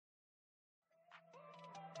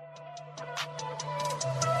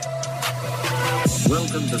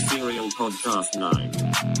Welcome to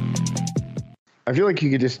SerialPodcastNine. I feel like you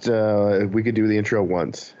could just, we could do the intro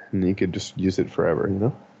once, and you could just use it forever, you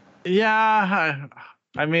know? Yeah,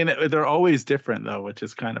 I mean, they're always different, though, which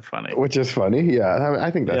is kind of funny. Which is funny, yeah. I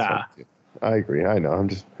think that's funny, too. I agree, I know, I'm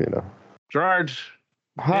just, Gerard.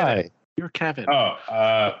 Hi. You're Kevin. Oh,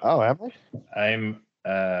 am I? I'm,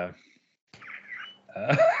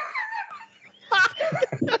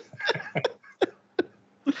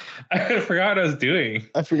 I forgot what I was doing.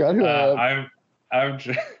 I forgot who I am.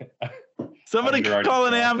 Somebody call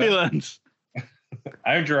an ambulance.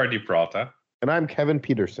 I'm Gerard DiPeralta. And I'm Kevin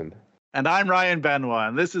Peterson. And I'm Ryan Benoit.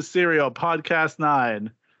 And this is Serial Podcast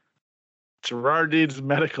 9. Gerard needs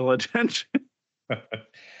medical attention. I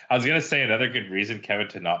was going to say another good reason, Kevin,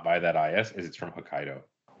 to not buy that IS is it's from Hokkaido.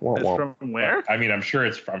 It's from where? I mean, I'm sure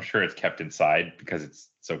it's kept inside because it's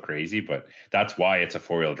so crazy, but that's why it's a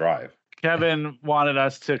 4-wheel drive. Kevin wanted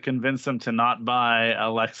us to convince him to not buy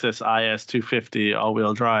a Lexus IS 250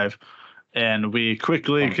 all-wheel drive, and we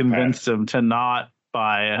quickly convinced him to not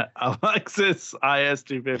buy a Lexus IS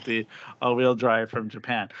 250 all-wheel drive from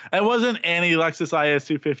Japan. It wasn't any Lexus IS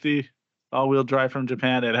 250 all-wheel drive from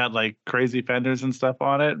Japan. It had like crazy fenders and stuff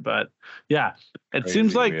on it, but yeah, it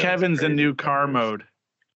seems like Kevin's in new car mode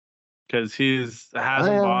because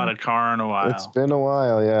hasn't bought a car in a while. It's been a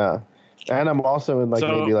while, yeah. And I'm also in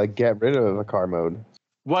maybe get rid of a car mode.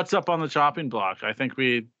 What's up on the chopping block? I think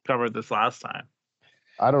we covered this last time.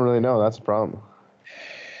 I don't really know. That's a problem.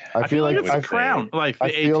 I feel like it's a Crown. I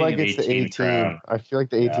feel like it's the 18. Crown. I feel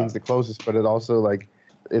like the 18 is the closest, but it also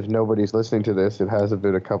if nobody's listening to this, it has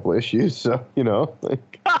a couple issues. So Yeah,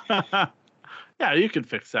 you can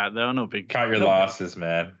fix that though. No big. Count your losses,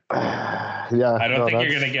 man. Yeah. I don't think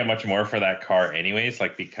you're gonna get much more for that car, anyways.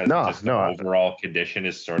 Because the overall condition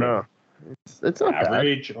is sort of. It's not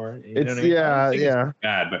average, bad. or it's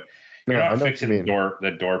bad, but you're not fixing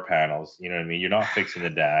the door panels. You know what I mean? You're not fixing the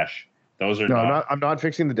dash. Those are I'm not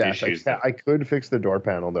fixing the dash. I could fix the door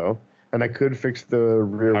panel though, and I could fix the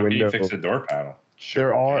rear window. How do you fix the door panel?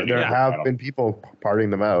 Sure, there have been people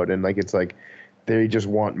parting them out, and they just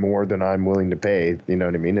want more than I'm willing to pay. You know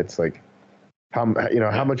what I mean? It's how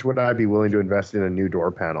much would I be willing to invest in a new door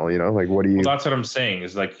panel? What do you? Well, that's what I'm saying.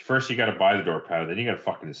 Is first you got to buy the door panel, then you got to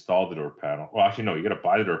fucking install the door panel. Well, actually, no, you got to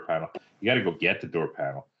buy the door panel. You got to go get the door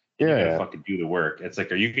panel. You got to fucking do the work. It's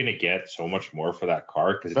are you gonna get so much more for that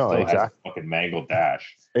car because it still has a fucking mangled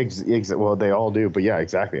dash? Well, they all do, but yeah,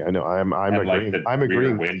 exactly. I know. I'm agreeing. I'm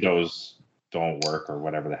agreeing. Windows don't work or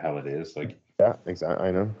whatever the hell it is. Yeah, exactly.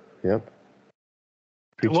 I know. Yep.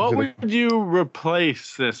 What would you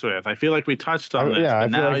replace this with? I feel like we touched on this. Yeah, I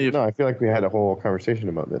feel like we had a whole conversation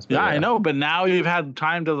about this. Yeah, I know, but now you've had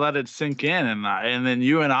time to let it sink in, and then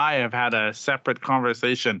you and I have had a separate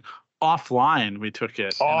conversation offline. We took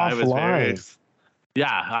it. Offline.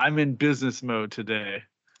 I'm in business mode today.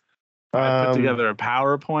 I put together a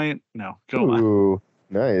PowerPoint. No, go on.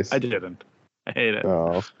 Nice. I didn't. I hate it.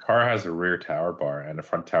 Oh. Car has a rear tower bar and a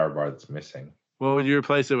front tower bar that's missing. What would you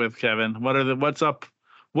replace it with, Kevin? What's up?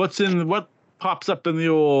 What pops up in the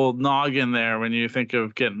old noggin there when you think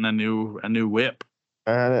of getting a new whip?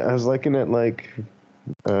 I was looking at V8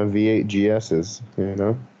 GSs,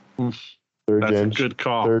 That's a good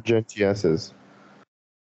call. Third gen GSs.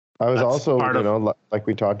 I was also, like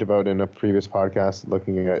we talked about in a previous podcast,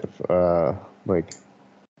 looking at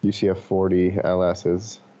UCF 40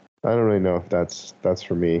 LSs. I don't really know if that's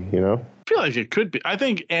for me, I feel like it could be. I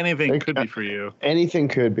think anything could be for you. Anything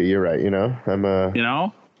could be. You're right. I'm a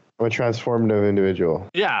transformative individual.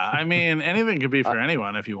 Yeah, I mean, anything could be for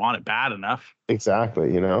anyone if you want it bad enough.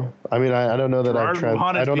 Exactly. I mean, I don't know that I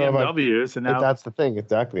don't know BMWs, and now that's the thing.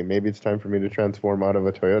 Exactly. Maybe it's time for me to transform out of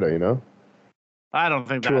a Toyota. I don't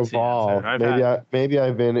think that's to evolve. The answer. Maybe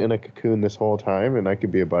I've been in a cocoon this whole time, and I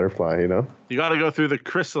could be a butterfly. You got to go through the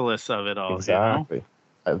chrysalis of it all. Exactly.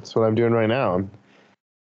 That's what I'm doing right now. I'm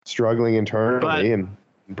struggling internally and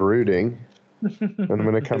brooding, and I'm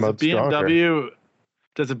going to come out stronger.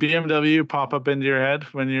 Does a BMW pop up into your head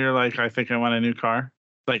when you're I think I want a new car?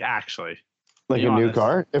 Actually. A new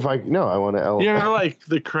car? I want an L. You're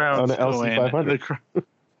the Crown. On an LC500.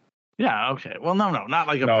 Yeah, okay. Well, no,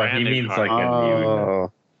 not a brand new car. A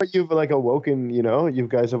new. But you've awoken, you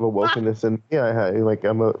guys have awoken this, and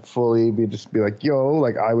I'm a fully be yo,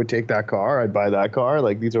 I would take that car, I'd buy that car,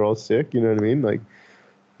 these are all sick, you know what I mean?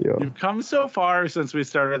 You've come so far since we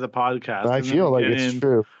started the podcast. I feel like it's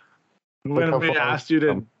true. When we asked you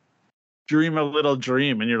to dream a little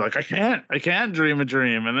dream, and you're I can't dream a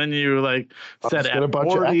dream, and then you said at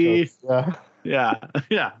 40. Yeah.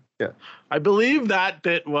 I believe that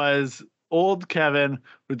bit was old Kevin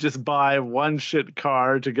would just buy one shit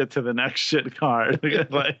car to get to the next shit car.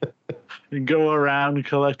 Like, and go around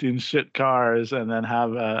collecting shit cars and then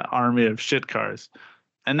have an army of shit cars.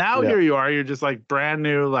 And now here you are. You're just like brand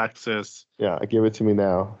new Lexus. Yeah, give it to me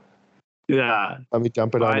now. Yeah. Let me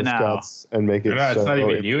dump it on the guts and make it. It's not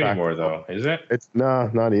even new anymore, though, is it? It's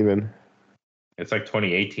not even. It's like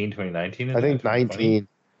 2018, 2019. I think 19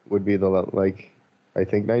 would be the like. I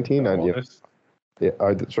think 19.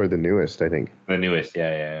 Sorry, the newest. I think. The newest,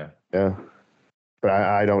 yeah. But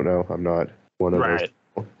I don't know. I'm not one of those.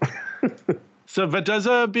 So, but does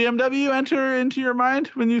a BMW enter into your mind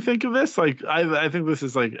when you think of this? Like, I think this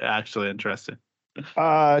is like actually interesting.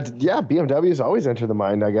 Yeah, BMWs always enter the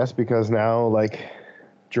mind, I guess, because now like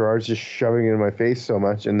Gerard's just shoving it in my face so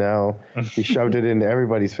much, and now he shoved it into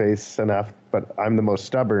everybody's face enough. But I'm the most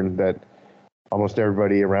stubborn that almost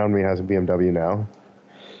everybody around me has a BMW now,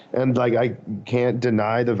 and like I can't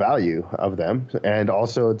deny the value of them. And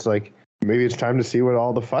also, it's like maybe it's time to see what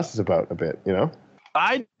all the fuss is about a bit, you know.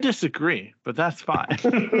 I disagree, but that's fine.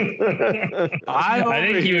 I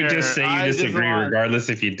think you would just say you disagree regardless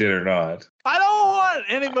if you did or not. I don't want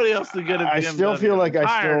anybody else to get a BMW. I still feel like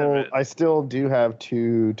I still do have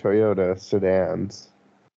 2 Toyota sedans.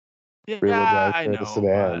 Yeah, I know.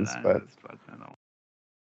 Sedans, but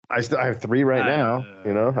I have 3 right now.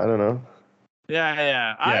 You know, I don't know.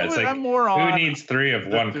 Yeah. I'm more on. Who needs 3 of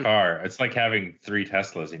one car? It's like having 3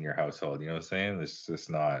 Teslas in your household. You know what I'm saying? It's just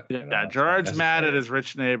not. Yeah, Gerard's mad at his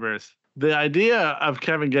rich neighbors. The idea of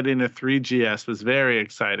Kevin getting a 3GS was very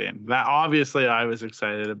exciting. That obviously I was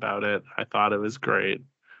excited about it. I thought it was great.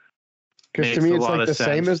 Because to me, it's like the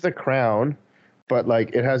same as the Crown, but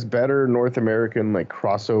like it has better North American like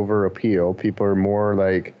crossover appeal. People are more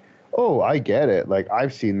like, oh, I get it. Like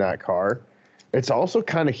I've seen that car. It's also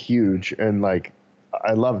kind of huge, and like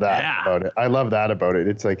I love that about it. I love that about it.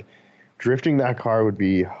 It's like drifting that car would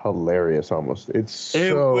be hilarious almost. It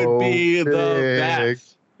would be big. The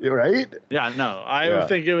best. Right? Yeah, no. I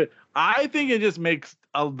think it would. I think it just makes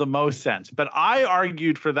the most sense. But I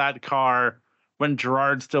argued for that car when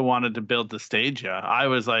Gerard still wanted to build the Stagia. I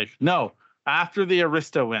was like, no. After the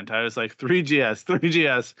Arista went, I was like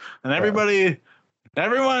 3GS, and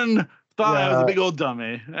everyone thought I was a big old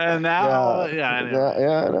dummy, and now, no,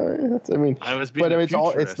 I mean,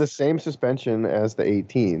 it's the same suspension as the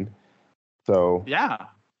 18, so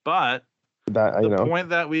but the point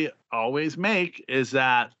that we always make is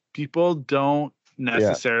that people don't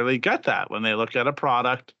necessarily get that when they look at a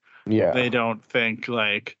product. They don't think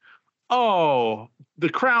like, oh, the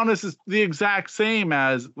Crown is the exact same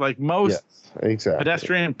as like most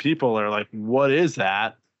pedestrian people are like, what is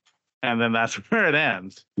that? And then that's where it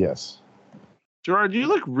ends. Yes. Gerard, you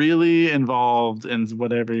look really involved in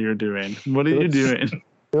whatever you're doing. What are you doing?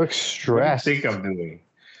 You look stressed. What do you think I'm doing?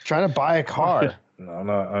 Trying to buy a car. No, I'm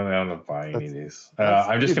not buying any of these.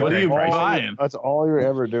 I'm just what are you buying? That's all you're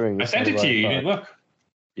ever doing. I sent it to you. You didn't look.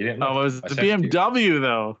 Oh, it was the BMW,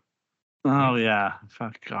 though. Oh, yeah.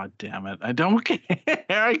 Fuck, God damn it. I don't care.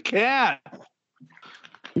 I can't.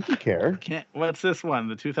 You can care. What's this one?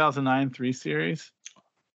 The 2009 3 Series?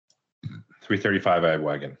 335 ag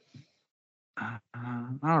wagon.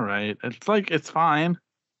 All right. It's fine.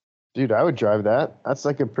 Dude, I would drive that. That's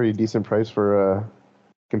like a pretty decent price for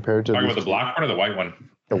compared to. Talking about the black one or the white one?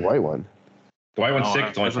 The white one. The white one's sick.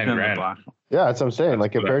 It's only 10 grand. Yeah, that's what I'm saying.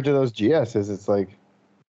 Like compared to those GSs, it's like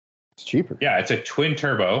it's cheaper. Yeah, it's a twin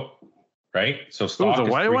turbo, right? So stock. The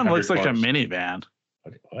white one looks like a minivan.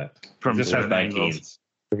 What? From this has 19s.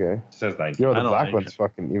 Okay. It says 19. The black one's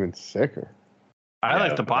fucking even sicker. I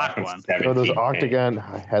like the black one. Those octagon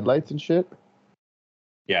headlights and shit.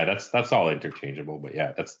 Yeah, that's all interchangeable, but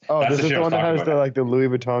yeah, that's this is the one that has the Louis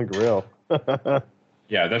Vuitton grill.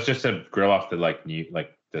 Yeah, that's just a grill off the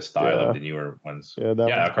the style of the newer ones. Yeah,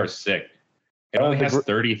 that car's sick. It only has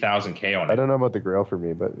 30,000 on it. I don't know about the grill for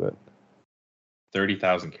me, but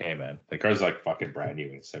 30,000 man. The car's like fucking brand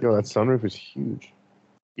new. Yo, that sunroof is huge.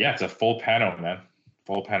 Yeah, it's a full pano, man.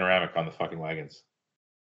 Full panoramic on the fucking wagons.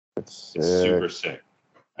 It's super sick.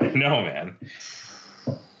 I know, man.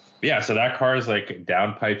 Yeah, so that car is like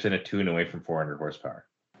downpipes and a tune away from 400 horsepower.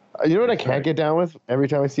 You know what I can't get down with every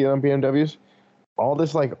time I see it on BMWs? All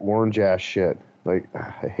this like orange ass shit. Like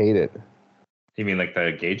I hate it. You mean like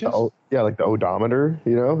the gauges? Like the odometer,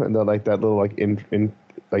 you know, and the like that little like in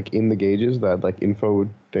the gauges, that like info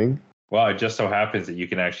thing. Well, it just so happens that you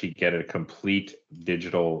can actually get a complete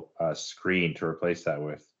digital screen to replace that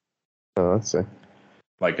with. Oh, that's sick.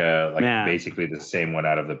 Basically the same one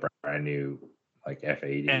out of the brand new like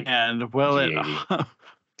F80. And will G80. it?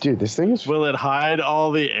 Dude, this thing is. Will it hide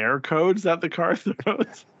all the air codes that the car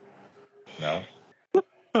throws? No.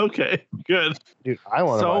 Okay, good. Dude, I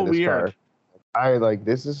want to So buy this weird. car.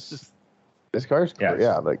 This car's cool. Yes.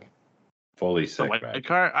 Yeah, like Fully The sick, white man.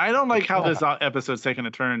 car. I don't like how this episode's taking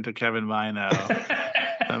a turn to Kevin buying a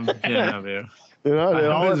BMW. you know,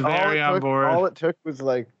 I was very on board. All it took was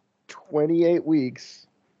like 28 weeks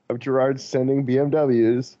of Gerard sending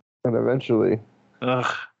BMWs, and eventually,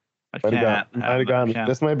 Ugh, I can't.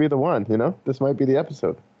 This might be the one. You know, this might be the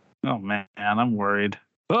episode. Oh man, I'm worried.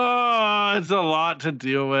 Oh, it's a lot to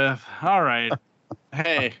deal with. All right.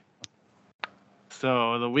 Hey.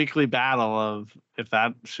 So the weekly battle of if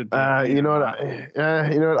that should be. You know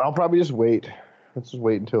what? I'll probably just wait. Let's just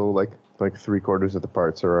wait until like 3/4 of the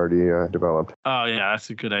parts are already developed. Oh yeah,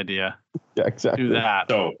 that's a good idea. Yeah, exactly. Do that.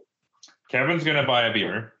 So Kevin's gonna buy a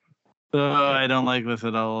beamer. I don't like this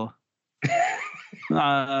at all.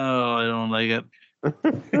 I don't like it.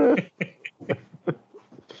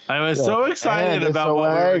 I was so excited about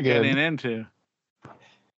what we were getting into.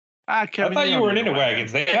 Kevin, I thought you weren't into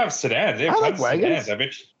wagons. They have sedans. They have I like tons of sedans. wagons. I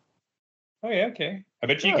bet you. Oh yeah, okay. I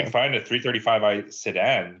bet you can find a 335i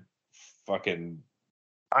sedan. Fucking.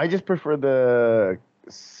 I just prefer the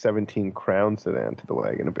 17 Crown sedan to the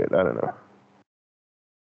wagon a bit. I don't know.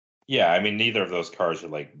 Yeah, I mean neither of those cars are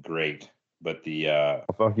like great, but the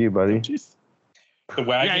Fuck you, buddy. the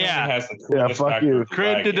wagon only has the coolest fuck factor you. of the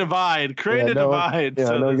Create the wagon. divide. Create the divide. Yeah,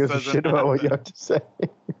 so no one this gives a doesn't shit about what you have to say.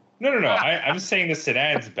 No. I'm saying the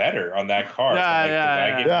sedan's better on that car. Yeah,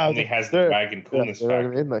 the wagon only has the wagon coolness you know factor.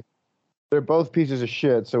 what I mean? Like, they're both pieces of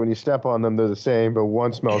shit, so when you step on them, they're the same, but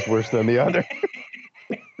one smells worse than the other.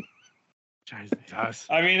 Jesus.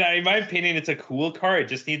 I mean, in my opinion, it's a cool car. It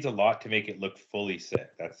just needs a lot to make it look fully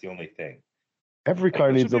sick. That's the only thing. Every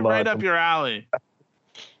car needs a lot. Right up your alley.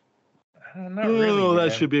 Not really.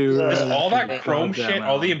 That should be just all that chrome shit,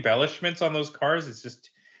 all the embellishments on those cars.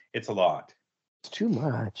 It's a lot. It's too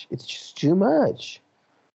much. It's just too much.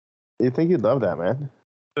 You think you'd love that, man?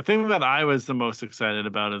 The thing that I was the most excited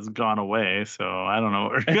about has gone away, so I don't know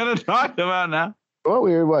what we're gonna talk about now.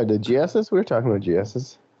 What the GSs? We were talking about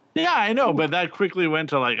GSs. Yeah, I know, but that quickly went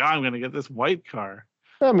to like, I'm gonna get this white car.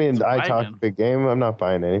 I mean, I talk big game. I'm not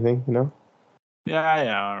buying anything, you know.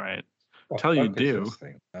 Yeah, all right. Until you do.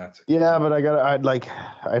 Yeah, but I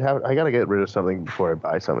gotta get rid of something before I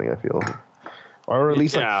buy something. I feel, or at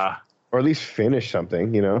least finish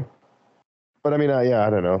something, you know. But I mean, I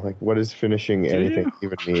don't know. Like, what does finishing anything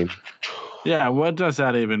even mean? Yeah, what does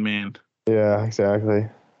that even mean? Yeah, exactly.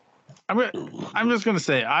 I'm just gonna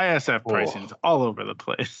say ISF pricing's all over the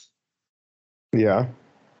place. Yeah.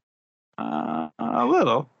 A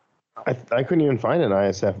little. I couldn't even find an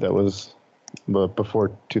ISF that was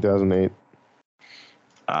before 2008.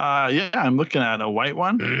 Yeah, I'm looking at a white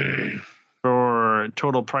one for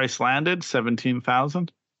total price landed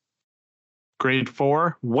 17,000. Grade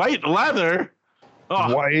 4, white leather.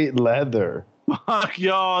 Oh. White leather. Fuck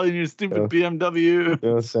y'all and your stupid BMW.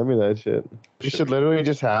 Yeah, send me that shit. We should literally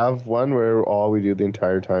just have one where all we do the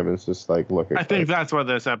entire time is just like look at I think that's what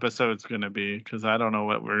this episode's gonna be, because I don't know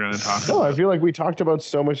what we're gonna talk about. No, I feel like we talked about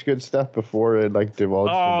so much good stuff before it like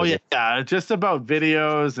divulged. Oh yeah, just about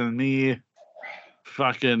videos and me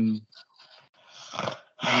fucking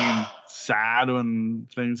being sad when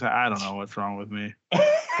things. I don't know what's wrong with me.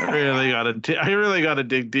 I really gotta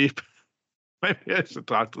dig deep. Maybe I should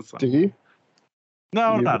talk to someone. Do you?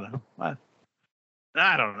 No.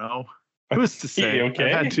 I don't know. Who's to say? Okay.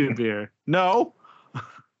 I had 2 beer. No.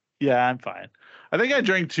 Yeah, I'm fine. I think I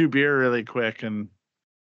drank 2 beer really quick, and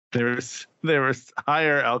there was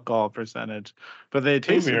higher alcohol percentage, but they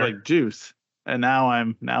tasted like juice. And now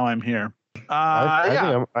I'm here.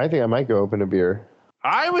 I think I might go open a beer.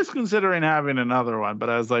 I was considering having another one, but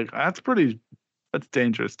I was like, that's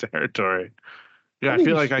dangerous territory. Yeah, I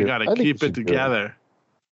feel like I gotta keep it together.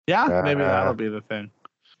 Yeah, maybe that'll be the thing.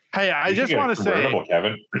 Hey, I just want to say,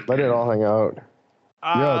 Kevin. Let it all hang out.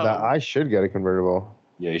 I should get a convertible.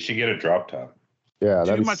 Yeah, you should get a drop top. Yeah,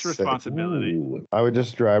 too much responsibility. Ooh. I would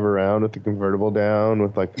just drive around with the convertible down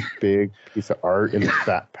with like a big piece of art in the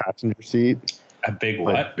fat passenger seat. A big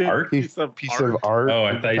what? Art? Piece of art. Oh,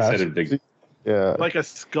 I thought you said a big. Yeah. Like a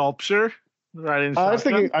sculpture. Right. I was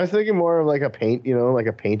thinking more of like a paint, you know, like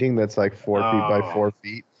a painting that's like 4 feet by 4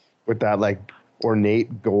 feet with that like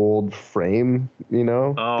ornate gold frame, you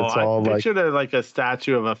know. Oh, it's all I pictured it like a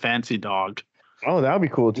statue of a fancy dog. Oh, that would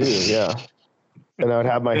be cool too. Yeah. And I would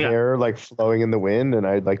have my hair like flowing in the wind, and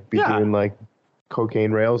I'd like be doing like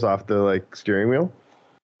cocaine rails off the like steering wheel.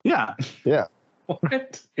 Yeah. Yeah.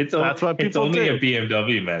 What? It's only a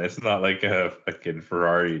BMW, man. It's not like a fucking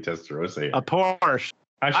Ferrari Testarossa. A Porsche.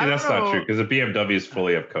 Actually, that's not true, because a BMW is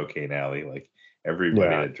fully up cocaine alley. Like, everybody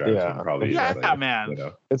that drives one probably man. You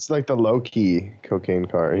know? It's like the low key cocaine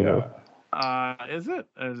car, you know. Is it?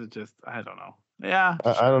 Or is it just? I don't know. Yeah.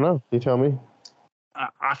 I don't know. You tell me.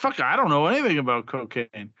 I don't know anything about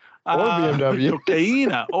cocaine. Or BMW.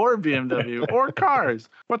 Cocaine, or BMW, or cars.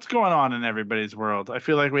 What's going on in everybody's world? I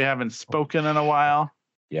feel like we haven't spoken in a while.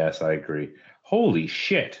 Yes, I agree. Holy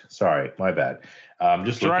shit. Sorry, my bad.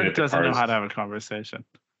 Just looking at the doesn't cars. know how to have a conversation.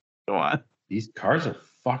 Go on. These cars are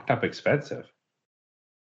fucked up expensive.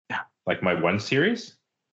 Yeah. Like my 1 Series,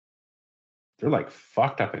 they're like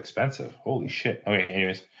fucked up expensive. Holy shit. Okay,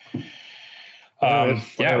 anyways. We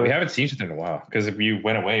haven't seen each other in a while because if you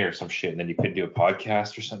went away or some shit and then you couldn't do a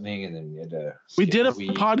podcast or something and then you had to. We did a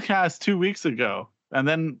podcast 2 weeks ago and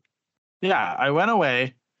then, I went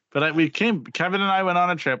away, but Kevin and I went on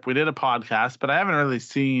a trip. We did a podcast, but I haven't really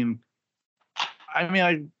seen,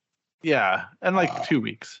 in 2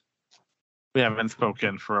 weeks. We haven't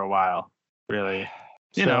spoken for a while, really.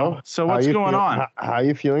 So what's going on? How are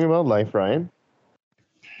you feeling about life, Ryan?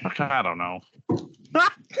 Okay, I don't know.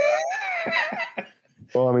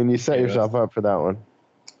 Well, you set yourself up for that one.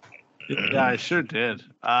 Yeah, I sure did.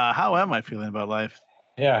 How am I feeling about life?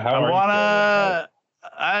 Yeah, On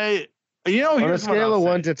a scale of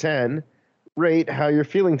 1 to 10, rate how you're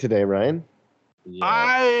feeling today, Ryan. Yeah.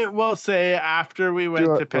 I will say after we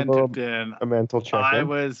went to Penticton, a mental check. I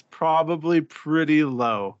was probably pretty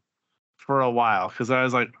low for a while because I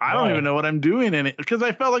was like, I don't even know what I'm doing because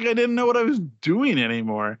I felt like I didn't know what I was doing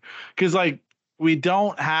anymore because we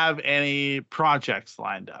don't have any projects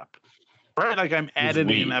lined up, right? Like I'm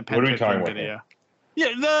editing a Penticton video. Yeah,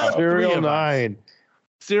 the SerialNine.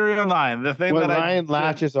 SerialNine, the thing what that Ryan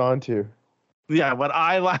latches onto. Yeah, what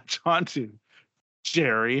I latch onto.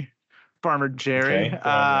 Farmer Jerry. Okay,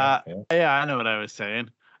 I know what I was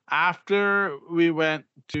saying. After we came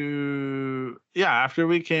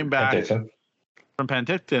back from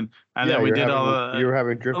Penticton, and then we did you were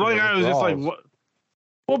having drift. Like I was just like, what?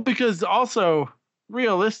 Well, because also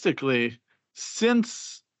realistically,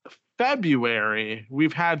 since February,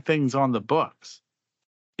 we've had things on the books.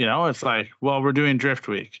 It's like, well, we're doing Drift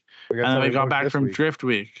Week, and then we got back from Drift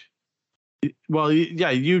Week. Well,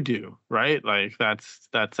 yeah, you do, right? Like that's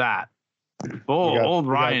that. Old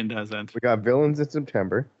Ryan doesn't. We got Villains in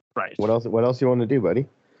September. Right. What else you want to do, buddy?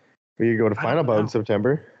 We could go to Final Bout in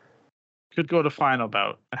September. Could go to Final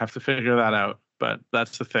Bout. I have to figure that out, but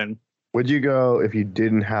that's the thing. Would you go if you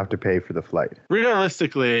didn't have to pay for the flight?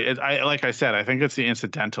 Realistically, like I said, I think it's the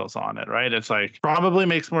incidentals on it, right? It's like probably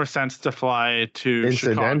makes more sense to fly to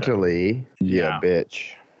Incidentally, Chicago. Bitch.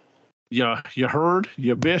 Yeah, you heard?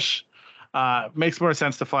 You bish. Makes more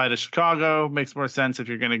sense to fly to Chicago. Makes more sense if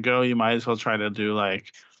you're going to go, you might as well try to do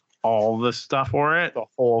like all the stuff for it. The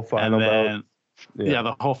whole Final Bout. Yeah,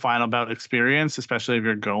 the whole Final Bout experience, especially if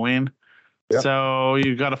you're going. Yep. So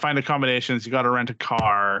you got to find accommodations. You got to rent a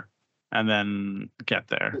car and then get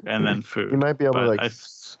there and then food. You might be able to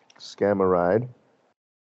scam a ride.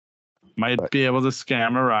 Be able to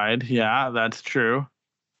scam a ride. Yeah, that's true.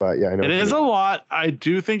 But yeah, I know it is a lot. I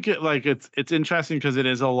do think it's interesting because it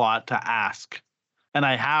is a lot to ask, and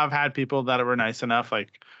I have had people that were nice enough. Like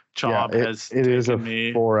Chob has taken me. It is a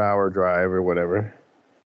 4-hour drive or whatever.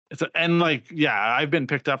 I've been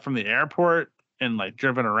picked up from the airport and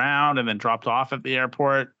driven around and then dropped off at the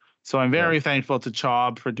airport. So I'm very thankful to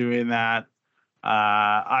Chob for doing that.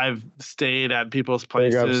 I've stayed at people's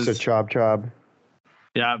places. Big ups to Chob.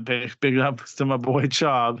 Yeah, big ups to my boy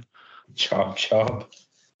Chob. Chob. Chop.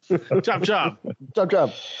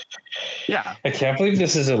 Yeah. I can't believe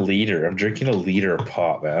this is a liter. I'm drinking a liter of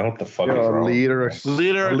pop, man. I don't know what the fuck is wrong. A liter of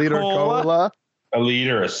cola. A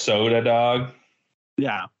liter of soda, dog.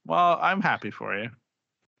 Yeah. Well, I'm happy for you.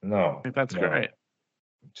 No. I think that's great.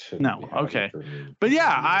 No. Okay. But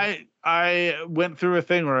yeah, I went through a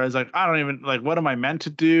thing where I was like, I don't even what am I meant to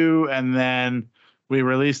do? And then we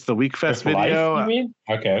released the Weekfest video. Life, you mean?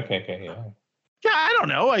 Okay. Yeah. Yeah, I don't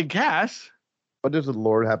know. I guess. What does the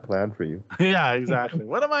Lord have planned for you? Yeah, exactly.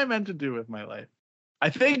 What am I meant to do with my life? I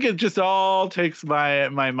think it just all takes my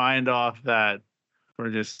mind off that we're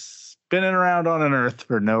just spinning around on an earth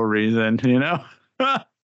for no reason,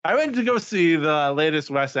 I went to go see the latest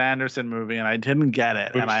Wes Anderson movie and I didn't get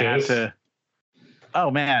it. Which and I had to. Oh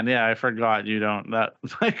man, yeah, I forgot you don't.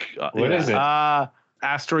 What is it?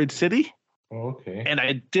 Asteroid City. Okay. And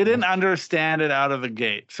I didn't understand it out of the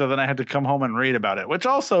gate. So then I had to come home and read about it, which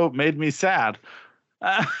also made me sad.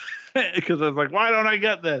 Because I was like, why don't I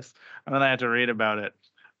get this? And then I had to read about it.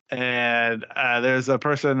 And there's a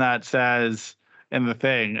person that says in the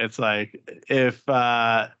thing, it's like, if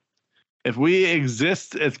we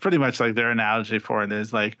exist, it's pretty much like their analogy for it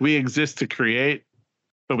is like, we exist to create,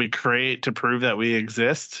 but we create to prove that we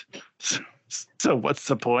exist. So what's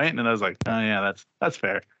the point? And I was like, oh yeah, that's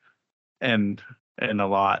fair. And a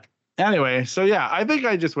lot. Anyway, so yeah, I think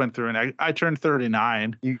I just went through and I turned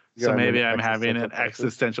 39. So maybe I'm having an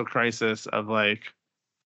existential crisis of like,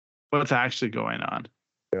 what's actually going on?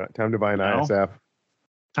 Yeah, time to buy an ISF.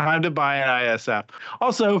 Time to buy an ISF.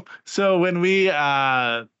 Also, so when we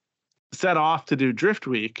set off to do Drift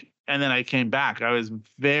Week, and then I came back, I was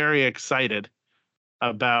very excited I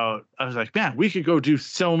was like, man, we could go do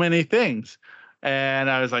so many things. And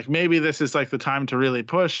I was like, maybe this is like the time to really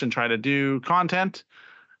push and try to do content.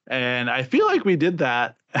 And I feel like we did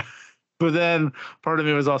that. But then part of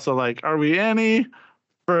me was also like, are we any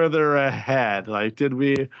further ahead? Like,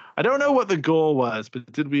 I don't know what the goal was,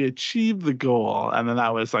 but did we achieve the goal? And then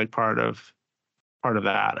that was like part of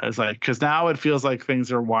that. I was like, because now it feels like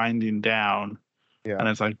things are winding down. Yeah. And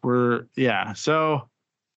it's like, so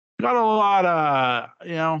got a lot of,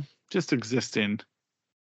 just existing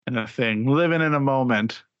in a thing, living in a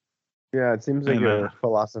moment. Yeah, it seems like you're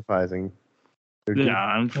philosophizing.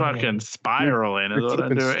 I'm fucking spiraling. You're is what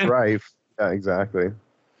I'm doing. Strife. Yeah, exactly.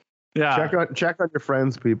 Yeah. Check on your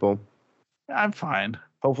friends, people. I'm fine.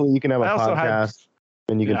 Hopefully you can have a podcast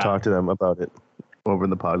and you can talk to them about it over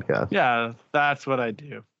the podcast. Yeah, that's what I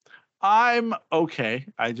do. I'm okay.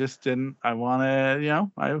 I just didn't. I want to,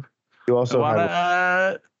 You also want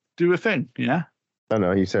to do a thing. Yeah. I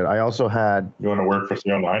know. You said I also had. You want to work for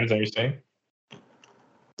SerialPodcastNine? Is that what you're saying?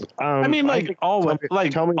 I mean, like always.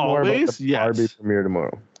 Tell me more about the Barbie premiere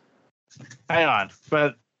tomorrow. Hang on,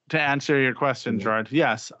 but to answer your question, Gerard,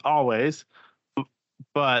 yes, always.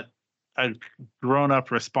 But a grown-up,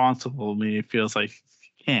 responsible me feels like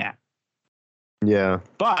can't. Yeah.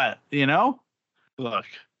 But look.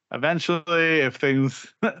 Eventually, if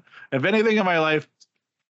anything in my life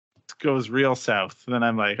goes real south, then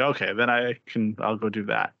I'm like, okay, then I'll go do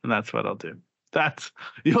that, and that's what I'll do.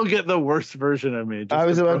 You'll get the worst version of me. I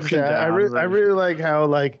was about to say, I really like how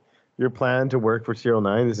like your plan to work for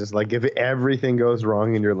SerialPodcastNine is just like if everything goes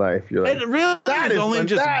wrong in your life, you're like, it really that is only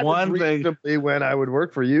just one thing. When I would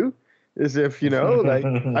work for you is if like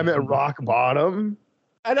I'm at rock bottom.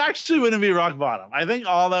 It actually wouldn't be rock bottom. I think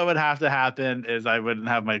all that would have to happen is I wouldn't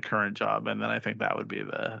have my current job, and then I think that would be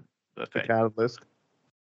the thing. The catalyst.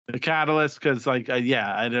 The catalyst, because I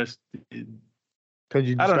just. Because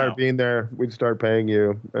you'd start being there, we'd start paying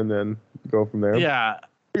you, and then go from there. Yeah.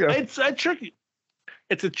 It's a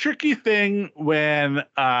tricky thing when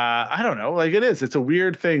I don't know, like it is. It's a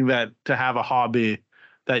weird thing that to have a hobby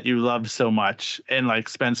that you love so much and like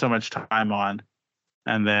spend so much time on,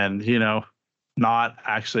 and then not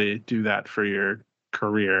actually do that for your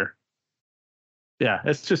career. Yeah,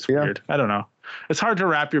 it's just weird. I don't know. It's hard to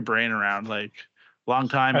wrap your brain around. Like, long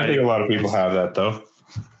time. I think a lot of people have that though.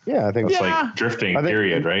 Yeah, I think it's like drifting.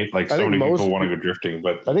 Period, right? Like so many people want to go drifting,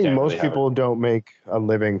 but I think most people don't make a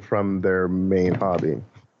living from their main hobby.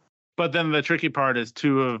 But then the tricky part is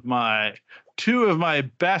two of my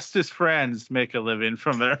bestest friends make a living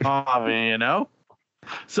from their hobby.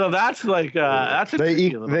 So that's like that's they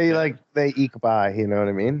eke by, you know what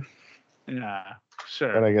I mean? Yeah,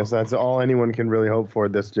 sure. And I guess that's all anyone can really hope for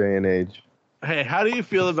this day and age. Hey, how do you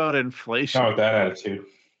feel about inflation? Not with that attitude.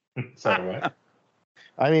 Sorry,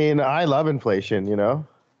 I mean, I love inflation.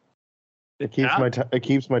 It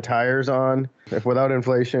keeps my tires on. If without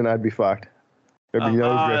inflation, I'd be fucked. I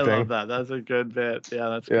love that. That's a good bit. Yeah,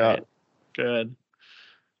 that's great. Good.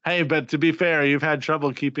 Hey, but to be fair, you've had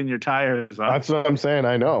trouble keeping your tires on. That's what I'm saying.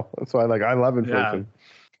 I know. That's why I love inflation.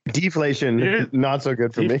 Yeah. Deflation, not so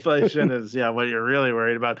good for me. Deflation is what you're really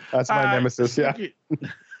worried about. That's my nemesis.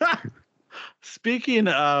 Speaking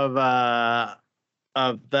of that,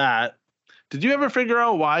 did you ever figure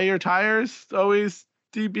out why your tires always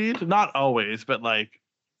DB'd? Not always, but like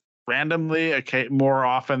randomly, more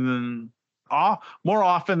often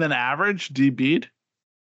than average DB'd.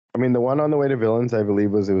 I mean, the one on the way to Villains, I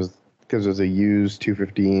believe, was because it was a used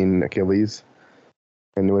 215 Achilles,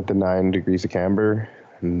 and with the 9 degrees of camber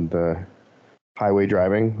and the highway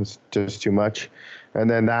driving was just too much. And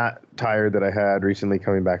then that tire that I had recently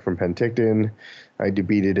coming back from Penticton, I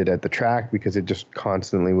debeated it at the track because it just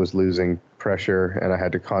constantly was losing pressure, and I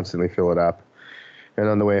had to constantly fill it up. And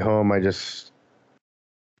on the way home, I just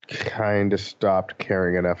kind of stopped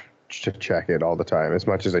caring enough to check it all the time, as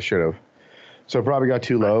much as I should have. So it probably got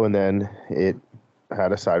too low, and then it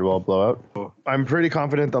had a sidewall blowout. I'm pretty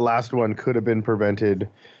confident the last one could have been prevented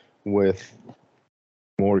with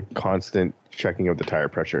more constant checking of the tire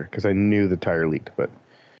pressure, because I knew the tire leaked. But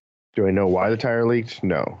do I know why the tire leaked?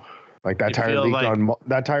 No. Like that tire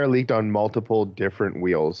leaked on multiple different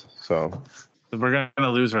wheels. So We're going to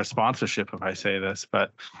lose our sponsorship if I say this,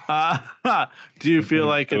 but do you feel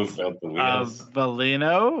like it's a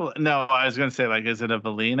Valino? No, I was going to say, like, is it a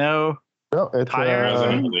Valino? No, it's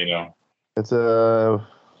tire? It's a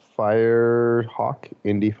Firehawk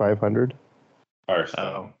Indy 500.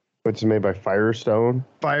 Firestone. Which is made by Firestone.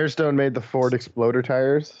 Firestone made the Ford Exploder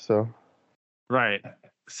tires, so. Right.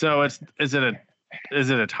 So is it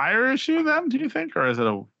a tire issue then, do you think, or is it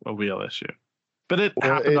a wheel issue? But it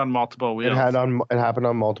happened on multiple wheels. It happened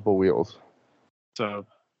on multiple wheels. So,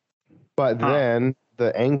 but then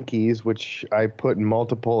the Enkeys, which I put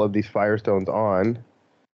multiple of these Firestones on,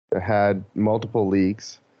 had multiple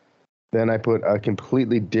leaks. Then I put a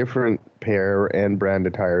completely different pair and brand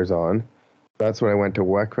of tires on. That's what I went to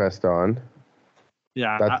Weckfest on.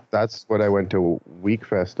 Yeah, that's what I went to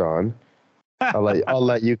Weekfest on. I'll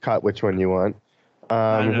let you cut which one you want.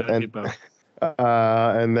 And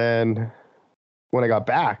then when I got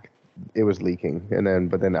back, it was leaking.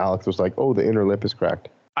 But then Alex was like, "Oh, the inner lip is cracked."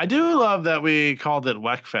 I do love that we called it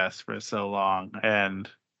Weckfest for so long, and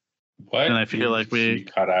I feel like we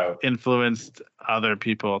cut out influenced other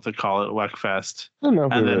people to call it Weckfest. I don't know.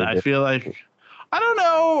 And then I feel like I don't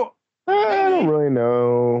know. I don't really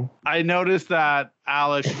know. I noticed that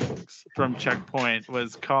Alex from Checkpoint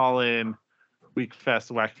was calling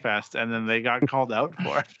Weckfest, and then they got called out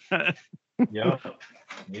for it. Yep,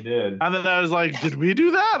 we did. And then I was like, did we do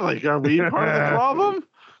that? Like, are we part of the problem?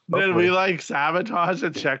 Did we like sabotage a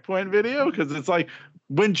Checkpoint video? Because it's like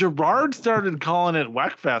when Gerard started calling it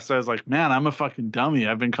Weckfest, I was like, man, I'm a fucking dummy.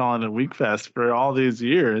 I've been calling it Weekfest for all these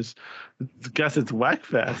years. Guess it's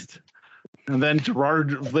Weckfest. And then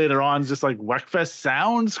Gerard later on is just like, Weckfest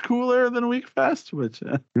sounds cooler than Weekfest, which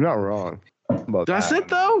you're not wrong. Does it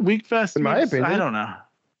though? Weekfest, in my opinion, I don't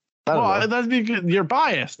know. That's because you're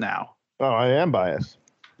biased now. Oh, I am biased.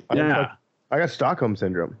 Yeah, I got Stockholm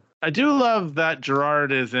syndrome. I do love that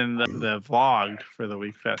Gerard is in the vlog for the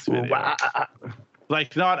Weekfest video.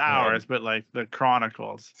 Like not ours, but like the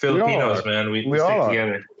Chronicles. Filipinos, man, we stick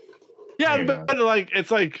together. Yeah, but like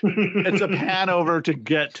it's a pan over to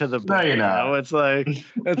get to the blit. No, you know, it's like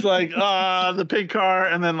the pink car,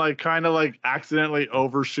 and then like kind of like accidentally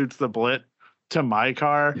overshoots the blit to my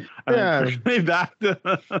car. And then quickly back to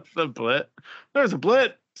the blit. There's a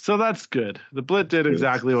blit, so that's good. The blit did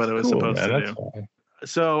exactly what it was supposed to do. Fine.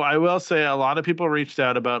 So I will say a lot of people reached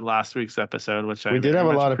out about last week's episode, which I did have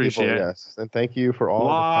a lot of appreciate. people, yes, and thank you for all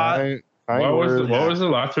the kind words. What was the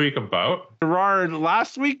last week about? Gerard, the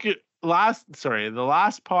last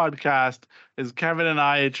podcast is Kevin and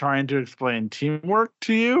I trying to explain teamwork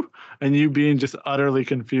to you, and you being just utterly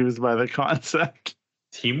confused by the concept.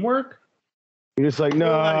 Teamwork? You're just like,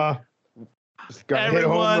 nah, just gotta hit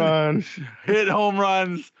home runs. Hit home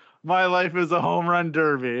runs. My life is a home run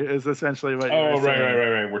derby is essentially what you're saying.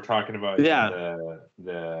 Right. We're talking about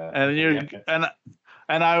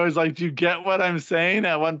and I was like, do you get what I'm saying?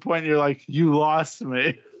 At one point you're like, you lost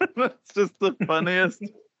me. That's just the funniest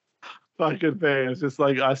fucking thing. It's just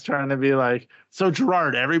like us trying to be like, so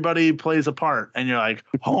Gerard, everybody plays a part, and you're like,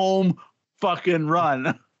 home fucking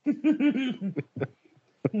run.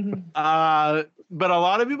 But a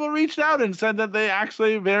lot of people reached out and said that they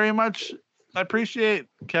actually very much appreciate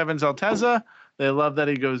Kevin's Altezza. They love that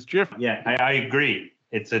he goes drift. Yeah, I agree.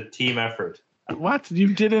 It's a team effort. What?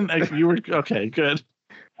 You didn't? You were okay. Good.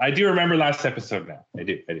 I do remember last episode now. I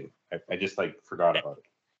do. I just like forgot about it.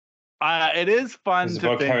 It is fun to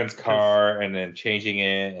think. Kevin's car, and then changing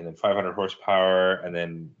it, and then 500 horsepower, and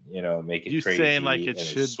then make it crazy. You saying like it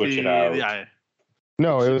should switch be? It out. Yeah.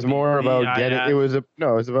 No, it was more about getting. It was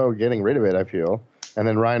about getting rid of it. I feel, and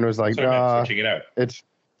then Ryan was like, "Nah, switching it out."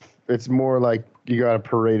 It's more like you got to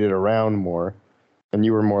parade it around more, and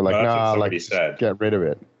you were more like, "Nah, like get rid of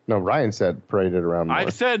it." No, Ryan said parade it around more. I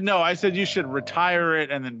said no. I said you should retire it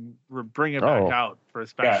and then bring it back out for a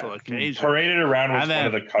special occasion. Parade it around with one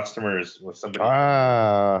of the customers with somebody.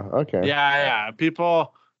 Okay. Yeah.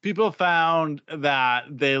 People found that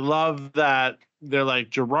they love that. They're like,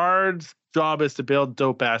 Gerard's job is to build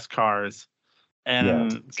dope ass cars,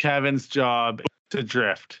 and Kevin's job is to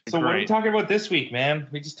drift. So what are we talking about this week, man?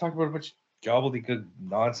 We just talked about a bunch of gobbledygook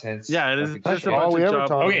nonsense. Yeah, it is just a bunch of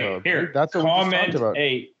job. Okay, here. That's what we just talked about.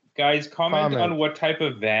 Hey, guys, comment on what type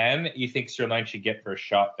of van you think SerialPodcastNine should get for a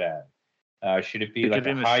shop van. Should it be like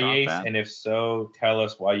a Hi-Ace? And if so, tell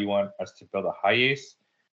us why you want us to build a Hi-Ace.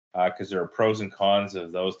 Because there are pros and cons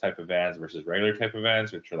of those type of vans versus regular type of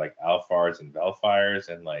vans, which are like Alphars and Velfires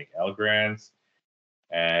and like Elgrands.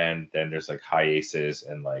 And then there's like Hi-Aces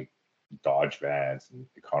and like Dodge vans and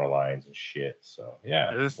Econolines and shit. So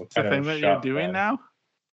yeah. Is this the thing that you're doing now?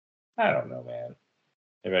 I don't know, man.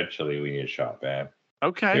 Eventually we need a shop van.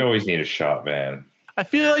 Okay. You always need a shop van. I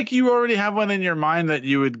feel like you already have one in your mind that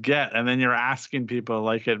you would get, and then you're asking people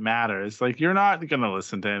like it matters. Like you're not gonna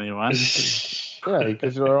listen to anyone. Yeah,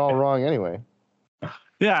 because they're all wrong anyway.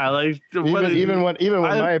 Yeah, like even when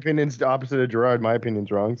my opinion's opposite of Gerard, my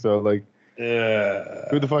opinion's wrong. So like,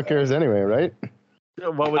 who the fuck cares anyway, right?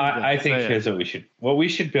 What would I think here's what we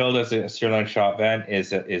should build as a Serial shop van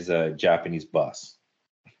is a Japanese bus.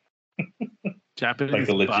 Japanese like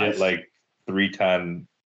a legit bus? like 3-ton.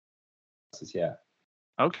 Yeah.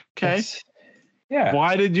 Okay. Yeah.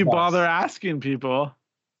 Why did you bother asking people?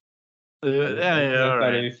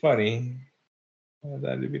 That'd be funny.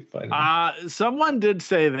 That'd be funny. Someone did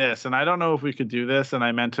say this, and I don't know if we could do this, and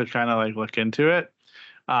I meant to kind of like look into it.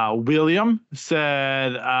 William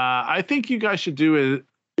said, I think you guys should do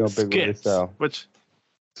skits, which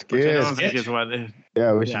I don't think is what we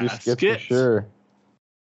should do skits for sure.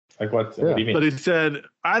 Like what? What do you mean? But he said,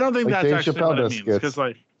 I don't think that's actually what it means. Because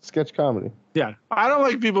like sketch comedy. Yeah. I don't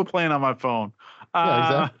like people playing on my phone.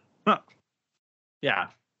 Yeah, exactly. Yeah.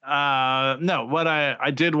 No, what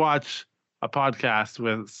I did watch a podcast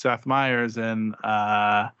with Seth Meyers and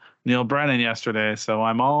Neil Brennan yesterday, so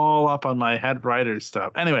I'm all up on my head writer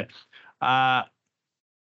stuff. Anyway, for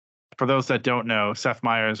those that don't know, Seth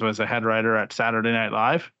Meyers was a head writer at Saturday Night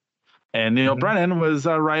Live, and Neil Brennan was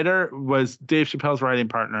Dave Chappelle's writing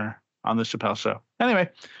partner on the Chappelle Show. Anyway,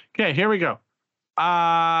 okay, here we go.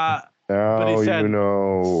 But he said,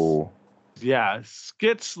 yeah,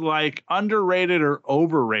 skits like underrated or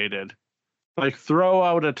overrated. Like throw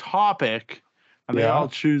out a topic and they all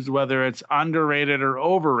choose whether it's underrated or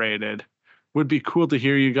overrated. Would be cool to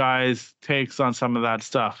hear you guys' takes on some of that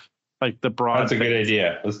stuff. Like the broad. That's a good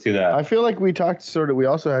idea. Let's do that. I feel like we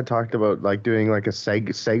also had talked about like doing like a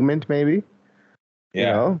segment maybe. Yeah. You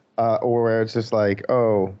know? Or where it's just like,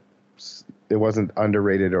 it wasn't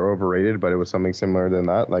underrated or overrated, but it was something similar than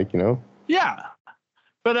that. Like, you know? Yeah.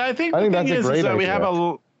 But I think that's a great idea. We have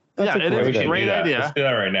it is a great idea. Let's do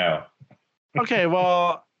that right now. Okay,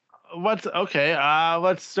 well, let's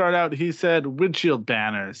start out. He said windshield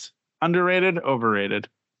banners. Underrated, overrated.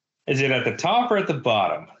 Is it at the top or at the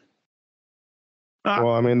bottom?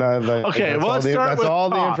 Well, I mean, that's all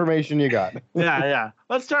the information you got. Yeah.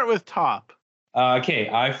 Let's start with top. Okay,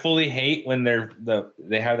 I fully hate when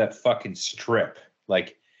they have that fucking strip. Like,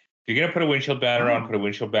 if you're gonna put a windshield banner on, put a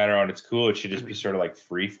windshield banner on. It's cool. It should just be sort of like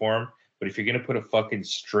free form. But if you're gonna put a fucking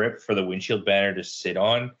strip for the windshield banner to sit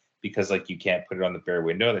on, because like you can't put it on the bare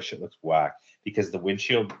window, that shit looks whack. Because the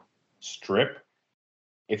windshield strip,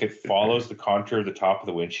 if it follows the contour of the top of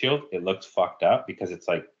the windshield, it looks fucked up because it's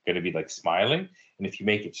like gonna be like smiling. And if you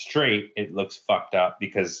make it straight, it looks fucked up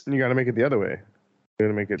because you gotta make it the other way. You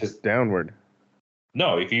gotta make it just downward.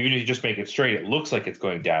 No, if you just make it straight, it looks like it's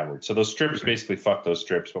going downward. So those strips basically fuck those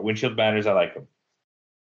strips. But windshield banners, I like them.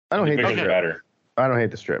 I don't hate the strip. Better. I don't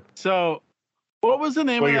hate the strip. So, what was the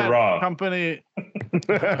name of that company?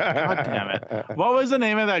 God damn it! What was the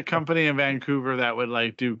name of that company in Vancouver that would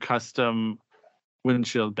like do custom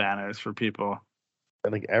windshield banners for people?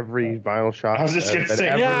 Like every vinyl shop. I was just gonna say,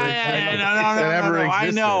 no, I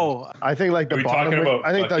know. I think like the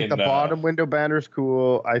bottom window banner's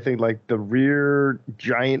cool. I think like the rear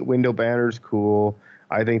giant window banner's cool.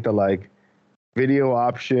 I think the like video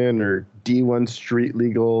option or D1 street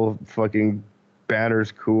legal fucking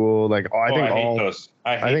banner's cool. Like I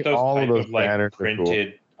think all of those banners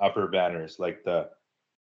printed upper banners, like the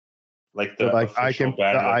I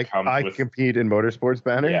compete in motorsports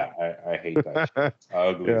banner. Yeah, I hate that shit. It's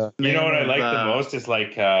ugly. Yeah. You know what I like the most is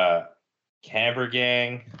like Camper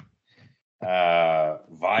Gang,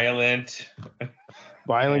 Violent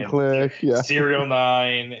Click, yeah. Serial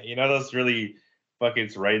 9. You know those really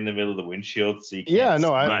buckets right in the middle of the windshield. So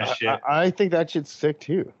I think that shit's sick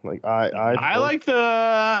too. Like I like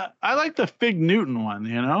the Fig Newton one,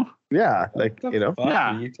 you know? Yeah, like what the fuck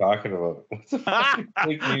are you talking about? What's the fucking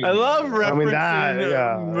Fig Newton? I love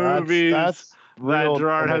referencing movies that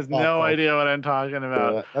Gerard has no idea what I'm talking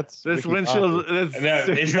about. This windshield.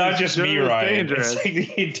 It's not just me, Ryan. It's like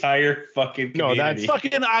the entire fucking community. No, that's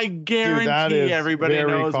fucking. I guarantee everybody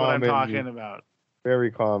knows what I'm talking about. Very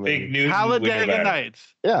common. Fig Newton. Talladega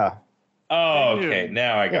Nights. Yeah. Oh, okay.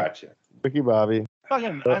 Now I got you. Ricky Bobby.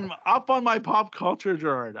 Fucking, I'm up on my pop culture,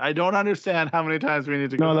 Gerard. I don't understand how many times we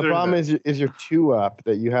need to go. No, the problem is you're too up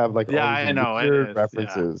that you have like all these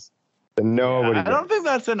references. That nobody. I don't think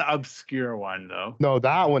that's an obscure one though. No,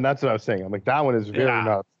 that one. That's what I was saying. I'm like that one is very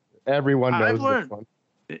not. Everyone knows this one.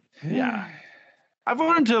 Yeah. I've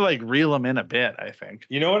learned to like reel them in a bit. I think.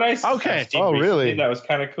 You know what I? Okay. Oh, really? That was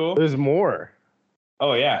kind of cool. There's more.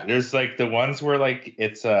 Oh yeah, there's like the ones where like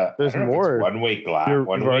it's there's more one-way glass. You've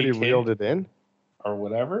already reeled it in. or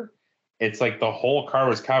whatever. It's like the whole car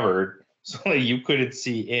was covered, so like you couldn't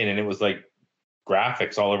see in, and it was like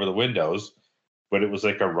graphics all over the windows, but it was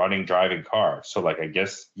like a running driving car. So like I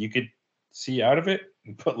guess you could see out of it,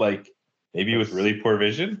 but like maybe with really poor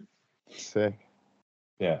vision. Sick.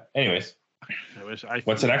 Yeah. Anyways,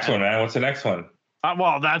 what's the next one, man? What's the next one?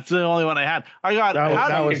 Well, that's the only one I had. I got.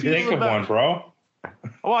 That was think of one, bro.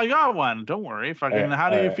 Well, I got one. Don't worry. Fucking.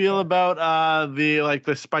 How do you feel about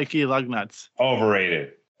the spiky lug nuts?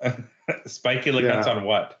 Overrated. Spiky lug nuts on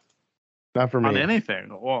what? Not for me. On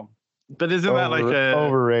anything. Well, but isn't that like a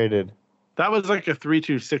overrated? That was like a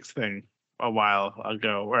 326 thing a while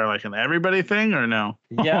ago, or like an everybody thing, or no?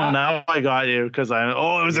 Yeah. Now I got you because it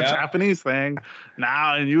was a Japanese thing.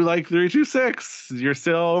 Now and you like 326. You're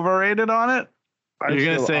still overrated on it.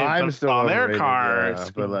 You're gonna say I'm still on their cars, yeah,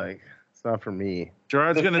 but like it's not for me.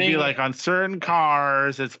 Gerard's gonna be like on certain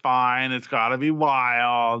cars. It's fine. It's gotta be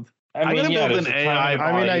wild. I'm gonna build an AI.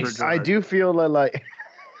 I mean, I do feel that like.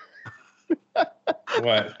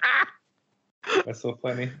 What? That's so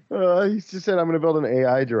funny. He just said, I'm going to build an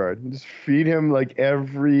AI Gerard. And just feed him like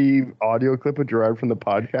every audio clip of Gerard from the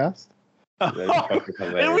podcast.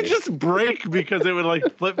 It would just break because it would like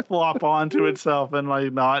flip flop onto itself and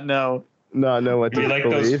like not know what to like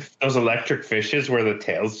believe. those electric fishes where the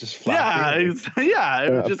tails just flap. Yeah.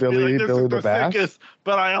 It would just Billy, be like, this Billy is the the Bass. sickest,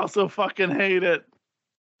 but I also fucking hate it.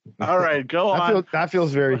 All right, go on. That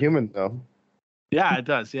feels very human though. Yeah, it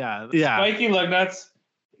does. Yeah. Spiky lug nuts.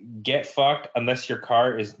 Get fucked unless your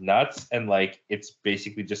car is nuts and like it's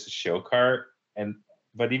basically just a show car,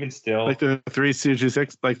 but even still, like the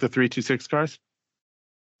 326, like the 326 cars.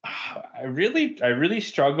 I really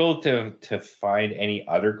struggle to find any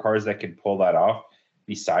other cars that can pull that off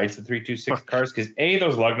besides the 326 cars, because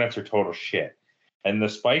those lug nuts are total shit, and the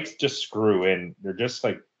spikes just screw in. They're just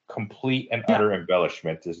like complete and utter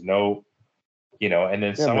embellishment. There's no, and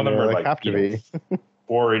then some of them are like have to be.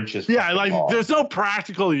 4 inches. Yeah, like there's no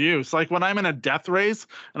practical use. Like when I'm in a death race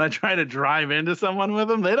and I try to drive into someone with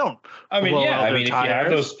them, they don't. I mean, if you have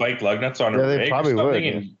those spiked lug nuts on a rig or something,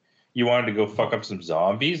 and you wanted to go fuck up some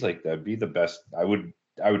zombies, like that'd be the best. I would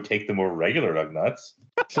take the more regular lug nuts.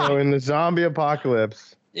 So in the zombie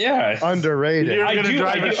apocalypse, underrated. I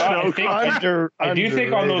do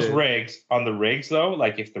think on those rigs, though,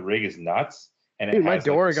 like if the rig is nuts. And my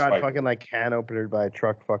door got fucking like can opener by a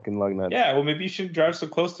truck fucking lug nuts. Yeah, well maybe you shouldn't drive so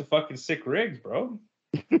close to fucking sick rigs, bro.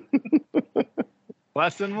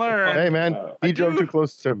 Lesson learned. Hey man, he drove too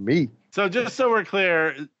close to me. So just so we're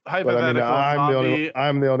clear, hypothetical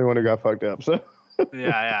I'm the only one who got fucked up. So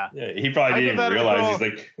yeah. He probably didn't even realize. He's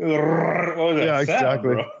like,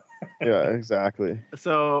 exactly. Bro? Yeah, exactly.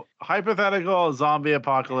 So hypothetical zombie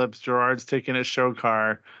apocalypse. Gerard's taking a show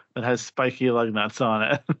car that has spiky lug nuts on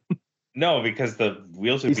it. No, because the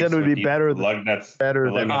wheels would be better than lug nuts.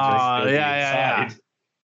 Better than yeah.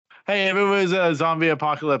 Hey, if it was a zombie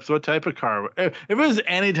apocalypse, what type of car? If it was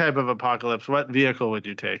any type of apocalypse, what vehicle would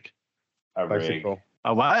you take? A bicycle. Rig.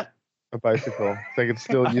 A what? A bicycle. So I could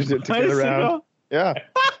still use it to get around. Yeah,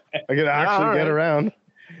 I could actually get around.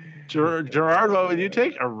 Gerard, what would you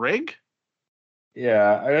take? A rig?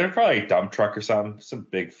 Yeah, I'd probably a dump truck or something. Some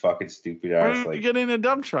big fucking stupid ass. Where are you getting a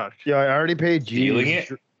dump truck? Yeah, I already paid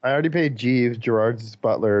Jeeves. Jeeves, Gerard's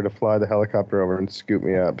butler, to fly the helicopter over and scoop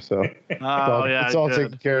me up. So it's all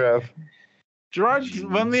taken care of. Gerard,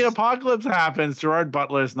 when the apocalypse happens, Gerard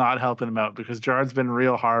Butler's not helping him out because Gerard's been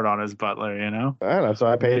real hard on his butler, I know, so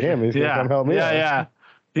I paid him. He's gonna come help me out. Yeah.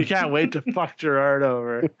 He can't wait to fuck Gerard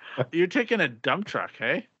over. You're taking a dump truck,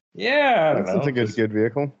 hey? Yeah, that's a good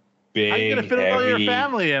vehicle. Big, how are you gonna fit all your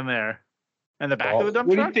family in there? In the back of the dump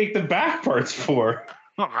truck? What do you think the back part's for?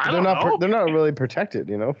 They're not really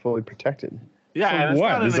protected, fully protected. Yeah,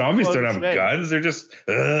 what? The zombies don't have guns. They're just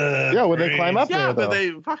they climb up there. But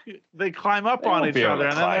they climb up on each other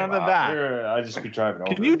and then they're on the back. I'd just be driving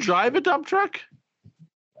over. Can you drive a dump truck?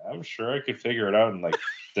 I'm sure I could figure it out in like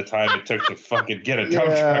the time it took to fucking get a dump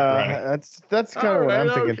truck running. That's kind of what I'm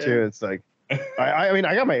thinking too. It's like I mean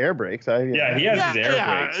I got my air brakes. He has his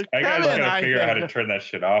air brakes. I just gotta figure out how to turn that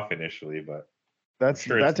shit off initially, but that's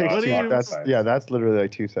literally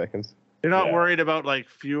like 2 seconds. You're not worried about like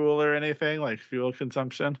fuel or anything, like fuel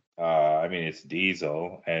consumption? I mean, it's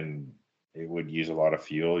diesel and it would use a lot of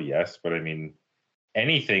fuel, yes, but I mean,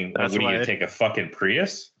 anything. Would you take a fucking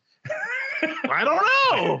Prius? I don't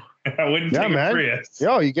know. I wouldn't take a Prius.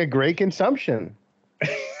 Yo, you get great consumption.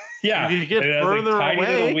 Yeah, you get further away.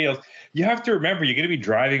 Little wheels. You have to remember, you're going to be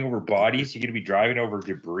driving over bodies. You're going to be driving over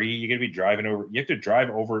debris. You're going to be driving over. You have to drive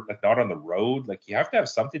over, not on the road. Like you have to have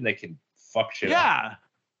something that can fuck shit up.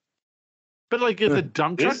 But like, is a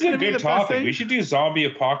dump truck? This is a good topic. We should do zombie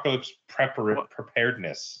apocalypse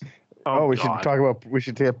preparedness. We should talk about. We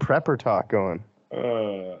should take a prepper talk going.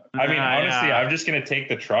 I mean, honestly, I'm just gonna take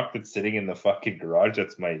the truck that's sitting in the fucking garage.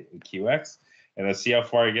 That's my QX, and let's see how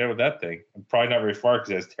far I get with that thing. I'm probably not very far because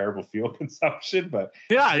it has terrible fuel consumption. But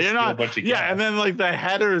yeah, you're not. Yeah, and then like the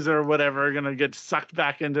headers or whatever are gonna get sucked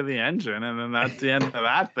back into the engine, and then that's the end of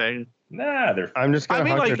that thing. Nah, I'm just gonna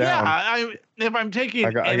hunker down. Yeah, if I'm taking,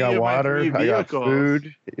 I got water, I got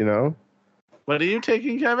food. You know. What are you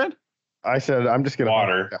taking, Kevin? I said I'm just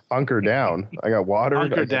gonna hunker down. I got water.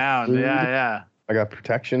 Hunker down. Food. Yeah. I got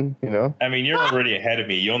protection. You know. I mean, you're already ahead of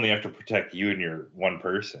me. You only have to protect you and your one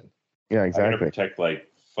person. Yeah, exactly. I'm gonna protect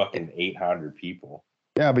like fucking 800 people.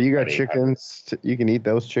 Yeah, but you got chickens. You can eat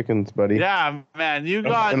those chickens, buddy. Yeah, man, you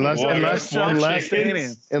got unless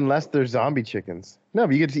they're zombie chickens. No,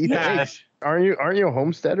 but you get to eat the eggs. Aren't you a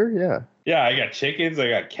homesteader? Yeah. Yeah, I got chickens. I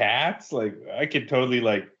got cats. Like I could totally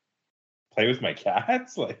like play with my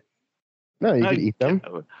cats. Like no, you can eat them.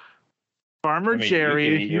 Farmer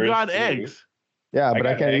Jerry, you got eggs. Yeah, but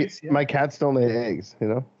I can't eat. Yeah. My cats don't lay eggs. You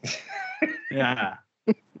know. Yeah.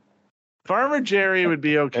 Farmer Jerry would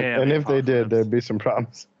be okay. And if they did, there'd be some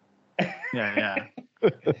problems. Yeah.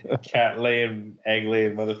 Cat laying, egg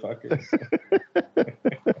laying motherfuckers.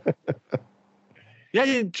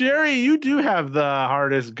 Yeah, Jerry, you do have the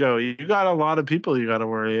hardest go. You got a lot of people you got to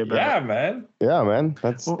worry about. Yeah, man.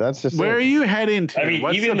 That's just. Where are you heading to? I mean,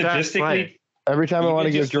 what's even logistically. Every time I want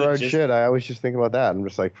to give Gerard shit, I always just think about that. I'm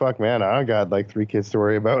just like, fuck, man, I don't got like 3 kids to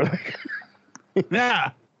worry about.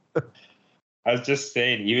 Yeah. I was just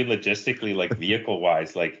saying, even logistically, like vehicle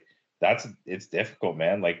wise, like it's difficult,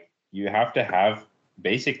 man. Like you have to have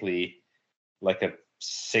basically like at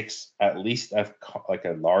least a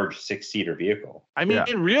large 6-seater vehicle. I mean,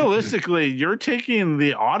 realistically, you're taking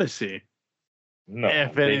the Odyssey. No,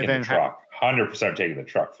 if anything, the truck. 100% taking the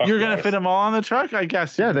truck. Fuck, you're gonna fit them all on the truck, I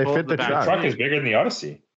guess. Yeah, they fit the truck. The truck is bigger than the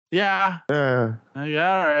Odyssey. Yeah. Yeah. All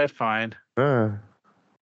right. Fine.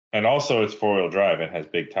 And also, it's 4-wheel drive and has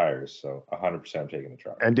big tires, so 100% taking the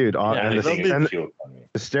truck. And dude, the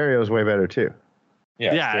stereo is way better too.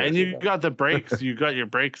 Yeah, and you got the brakes. You got your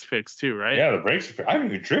brakes fixed too, right? Yeah, the brakes. I haven't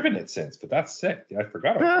even driven it since, but that's sick. I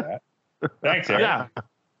forgot about that. Thanks, Eric. Yeah.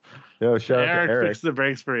 Yo, shout out to Eric. Fixed the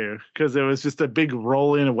brakes for you because it was just a big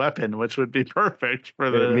rolling weapon, which would be perfect for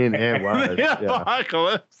the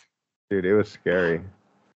apocalypse. Dude, it was scary.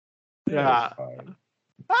 Yeah.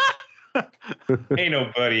 Ain't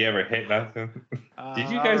nobody ever hit nothing. Did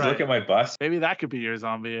you guys look at my bus? Maybe that could be your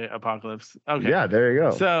zombie apocalypse. Okay. Yeah, there you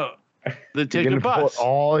go. So, take a bus. Put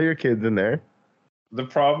all your kids in there. The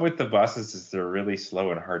problem with the buses is they're really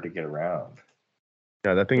slow and hard to get around.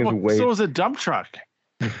 Yeah, that thing is way. So is a dump truck.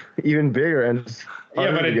 Even bigger and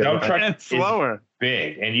but a dump truck is slower.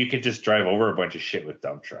 Big, and you could just drive over a bunch of shit with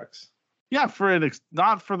dump trucks. Yeah,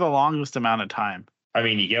 not for the longest amount of time. I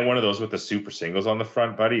mean, you get one of those with the super singles on the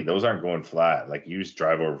front, buddy. Those aren't going flat. Like you just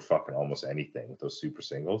drive over fucking almost anything with those super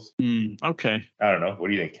singles. Okay. I don't know. What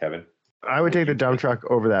do you think, Kevin? I would take the dump truck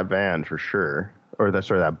over that van for sure, or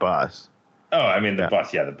that bus. Oh, I mean the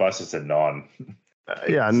bus. Yeah, the bus is a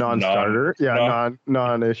non-starter.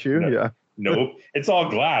 Non-issue. Yeah. Nope. It's all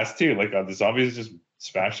glass too. Like the zombies just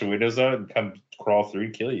smash the windows out and come crawl through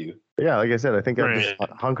and kill you. Yeah, like I said, I think I'd just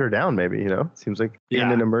hunker down maybe, you know? Seems like in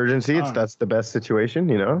an emergency, that's the best situation,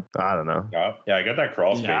 you know? I don't know. Yeah, I got that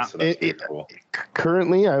crawl space, so that's pretty cool.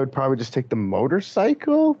 Currently, I would probably just take the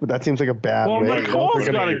motorcycle, but that seems like a bad way. Well, Nicole's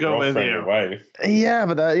got to go with you. Wife. Yeah,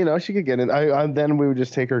 but that, you know, she could get in. Then we would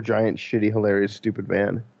just take her giant, shitty, hilarious, stupid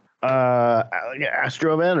van.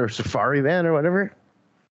 Astro van or Safari van or whatever.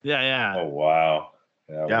 Yeah. Oh, wow.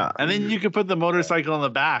 Yeah. And then you could put the motorcycle in the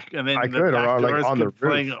back, and then I could, or like on the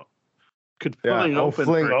roof. Could fling open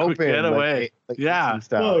for a quick getaway. Like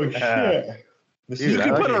Oh, shit. You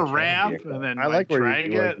could put a ramp and then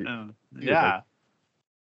drag it. Yeah.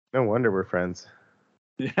 No wonder we're friends.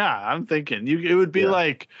 Yeah, I'm thinking. It would be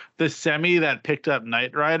like the semi that picked up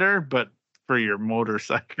Knight Rider, but for your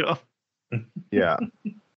motorcycle. Yeah.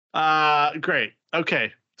 Great.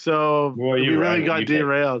 Okay. So we really got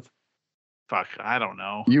derailed. Fuck, I don't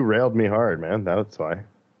know. You railed me hard, man. That's why.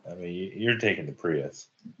 I mean, you're taking the Prius.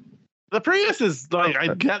 The Prius is like,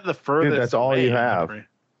 I get the furthest. Dude, that's all you have.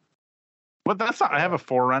 But that's not, I have a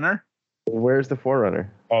 4Runner. Where's the 4Runner?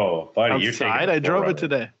 Oh, buddy, outside. You're taking I drove it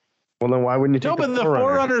today. Well, then why wouldn't you take the 4Runner? No, but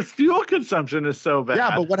the 4Runner's fuel consumption is so bad.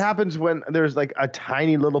 Yeah, but what happens when there's like a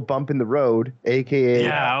tiny little bump in the road,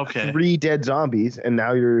 aka 3 dead zombies, and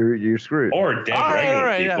now you're screwed? Or dead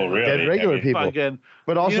regular people, really. Dead regular people. Fucking,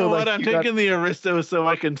 but also, you know what? I'm taking the Aristo so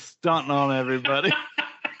I can stunt on everybody.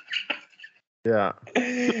 Yeah.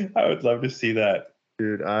 I would love to see that.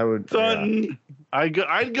 Dude, I would. Stun. Yeah.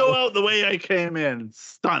 I'd go out the way I came in.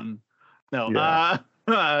 Stun. No. Yeah.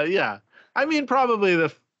 Yeah. I mean, probably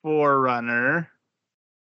the Forerunner.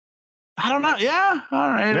 I don't know. Yeah. All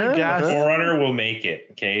right. Yeah, I guess. The Forerunner will make it.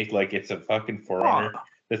 Okay. Like it's a fucking Forerunner.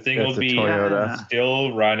 The thing will be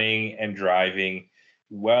still running and driving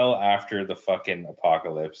well after the fucking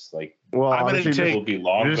apocalypse. Like, well, I'm honestly, will be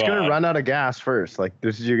long you're just gone. gonna run out of gas first. Like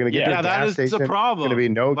you're gonna get to a gas station. That is the problem. It's gonna be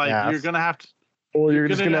no like, gas. You're gonna have to. Or you're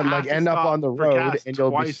just gonna like end up on the road and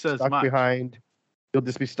you'll be stuck behind. You'll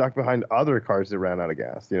just be stuck behind other cars that ran out of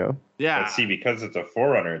gas. You know. Yeah. But see, because it's a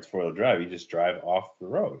Forerunner, it's 4-wheel drive. You just drive off the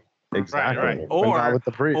road. Exactly. Right. Or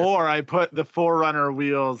I put the Forerunner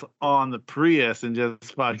wheels on the Prius and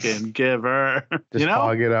just fucking give her. Just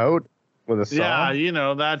hog it out with a saw.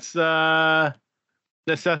 Yeah, that's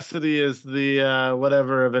necessity is the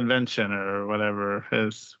whatever of invention or whatever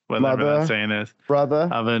is whatever that saying is. Brother.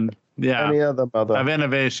 Any other mother. Of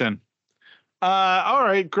innovation. All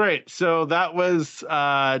right, great. So that was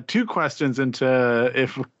 2 questions into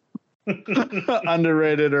if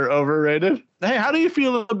underrated or overrated. Hey, how do you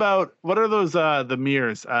feel about what are those the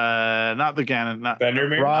mirrors? Not the Gannon, not Fender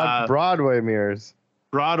mirrors. Broadway mirrors.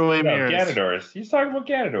 Broadway mirrors. Ganadors. He's talking about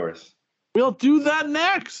Ganadors. We'll do that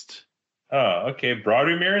next. Oh, okay.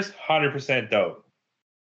 Broadway mirrors, 100% dope.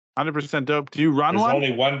 100% dope. Do you run There's one?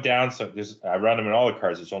 only one downside. I run them in all the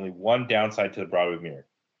cars. There's only one downside to the Broadway mirror.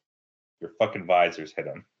 Your fucking visors hit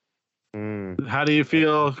them. How do you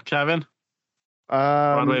feel, Kevin?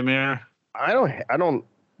 Broadway mirror. I don't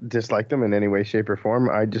dislike them in any way, shape, or form.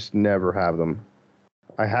 I just never have them.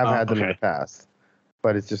 I have had them in the past,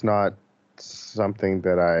 but it's just not something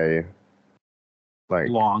that I like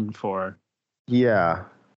long for. Yeah,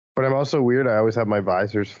 but I'm also weird. I always have my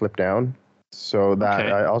visors flip down, so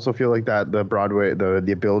that I also feel like that the Broadway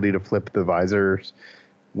the ability to flip the visors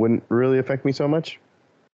wouldn't really affect me so much.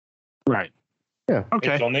 Right. Yeah.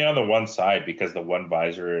 Okay. It's only on the one side because the one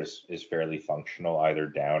visor is fairly functional, either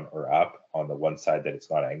down or up on the one side that it's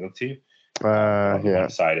not angled to. On the one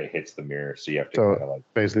side it hits the mirror, so you have to kind of like.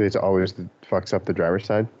 Basically, it's always fucks up the driver's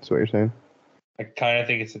side. That's what you're saying. I kind of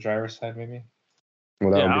think it's the driver's side, maybe.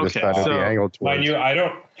 Well, that would be the side of the angled towards. Mind you,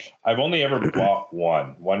 I've only ever bought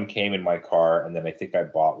one. One came in my car, and then I think I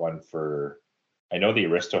bought one for. I know the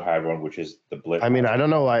Aristo had one, which is the blip. I mean, I don't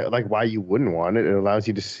know why you wouldn't want it. It allows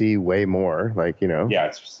you to see way more, Yeah,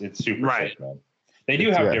 it's super sick, man. They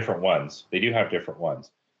do have different ones. But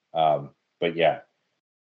yeah,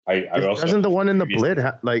 I also doesn't the one in the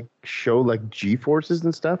Blit show like G forces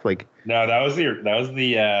and stuff like? No, that was the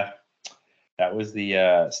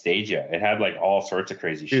Stagia. It had like all sorts of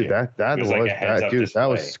crazy shit. That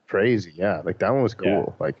was crazy. Yeah, like that one was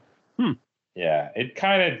cool. Yeah. Yeah, it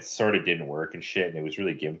kind of sort of didn't work and shit, and it was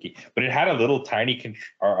really gimmicky. But it had a little tiny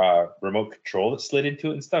remote control that slid into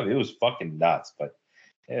it and stuff. It was fucking nuts, but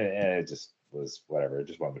it just was whatever. It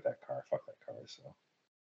just went with that car. Fuck that car. So.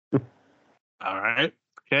 All right.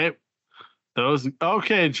 Okay.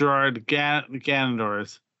 Gerard.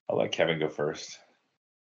 Ganadors. I'll let Kevin go first.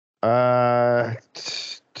 To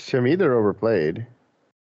me, they're overplayed.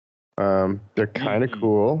 They're kind of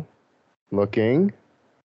cool looking.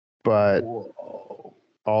 But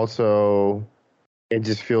also, it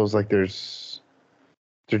just feels like they're just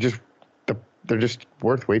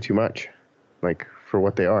worth way too much, like for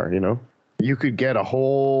what they are. You could get a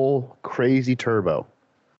whole crazy turbo,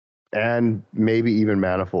 and maybe even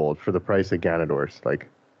manifold for the price of Ganadors.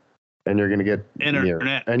 And you're gonna get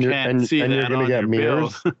internet, and you're gonna get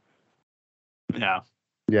mirrors.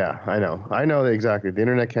 Yeah, I know exactly. The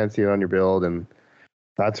internet can't see it on your build, and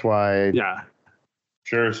that's why. Yeah.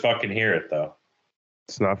 Sure as fucking hear it, though.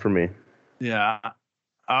 It's not for me. Yeah.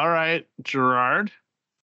 All right, Gerard.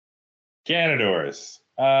 Ganadors.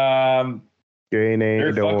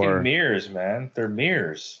 They're fucking mirrors, man. They're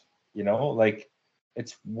mirrors.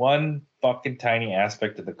 It's one fucking tiny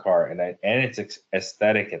aspect of the car, and it's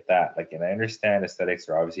aesthetic at that. And I understand aesthetics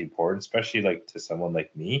are obviously important, especially to someone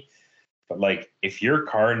like me. But if your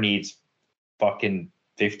car needs fucking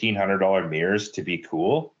 $1,500 mirrors to be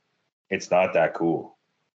cool, it's not that cool.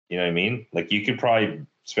 You know what I mean? You could probably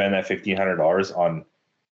spend that $1,500 on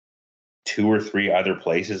 2 or 3 other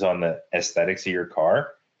places on the aesthetics of your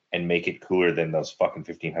car and make it cooler than those fucking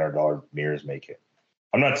 $1,500 mirrors make it.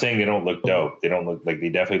 I'm not saying they don't look dope. They don't look they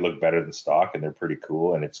definitely look better than stock, and they're pretty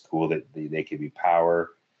cool. And it's cool that they could be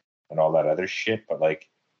power and all that other shit. But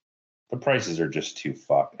the prices are just too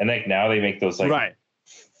fucked. And now they make those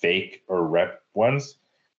fake or rep ones.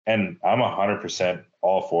 And I'm 100%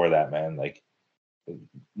 all for that, man.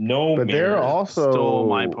 No, but they're also stole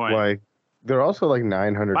my point. they're also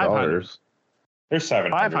 $900. They're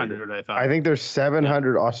 700. 500, I thought. I think they're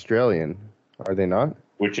 700 Australian. Are they not?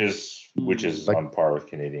 Which is like, on par with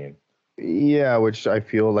Canadian. Yeah, which I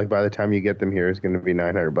feel like by the time you get them here, it's going to be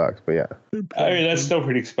 $900. But yeah, I mean that's still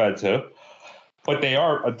pretty expensive. But they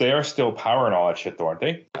are still power and all that shit, though, aren't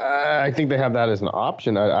they? I think they have that as an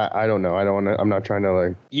option. I don't know. I don't want to. I'm not trying to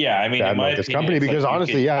like. Yeah, I mean, badmouth this company because like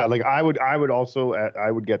honestly, like I would also I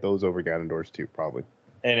would get those over Ganondorf's too, probably.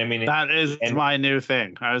 And I mean, that is my new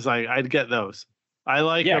thing. I was like, I'd get those. I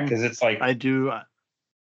like them because it's like I do.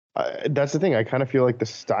 That's the thing. I kind of feel like the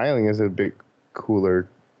styling is a bit cooler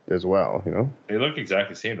as well. You know, they look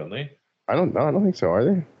exactly the same, don't they? I don't know. I don't think so. Are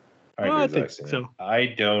they? I think so. I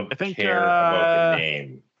don't care about the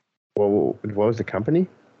name. Well, what was the company?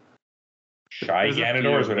 Shy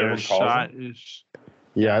Ganondorf is what everyone calls it.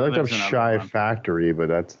 Yeah, I looked up Shy Factory, but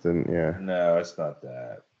that's the No, it's not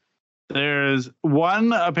that. There's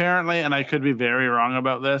one apparently, and I could be very wrong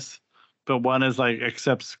about this, but one is like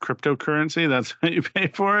accepts cryptocurrency. That's how you pay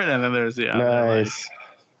for it, and then there's the other, nice.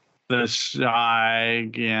 Like, the Shy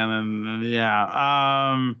Ganon.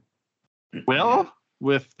 Yeah. Will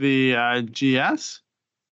with the GS.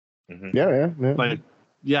 Mm-hmm. Yeah. Like,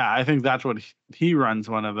 yeah, I think that's what he runs.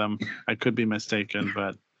 One of them. I could be mistaken,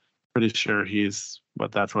 but pretty sure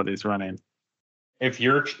that's what he's running. I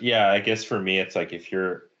guess for me, it's like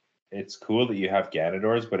it's cool that you have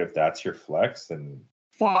Ganondorfs, but if that's your flex, then.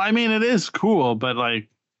 Well, I mean, it is cool, but like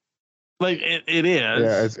it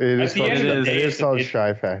is. Yeah, it is called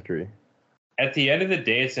Shy Factory. At the end of the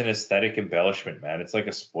day, it's an aesthetic embellishment, man. It's like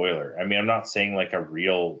a spoiler. I mean, I'm not saying like a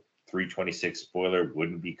real 326 spoiler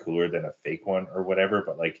wouldn't be cooler than a fake one or whatever,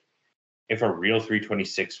 but like if a real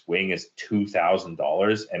 326 wing is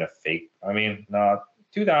 $2,000 and a fake, I mean, not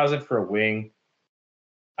 $2,000 for a wing.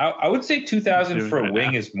 I would say $2,000 for a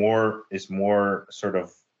wing is more sort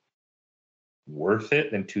of worth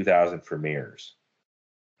it than $2,000 for mirrors.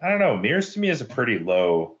 I don't know. Mirrors to me is a pretty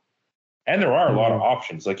low. And there are a lot of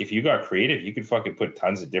options. Like if you got creative, you could fucking put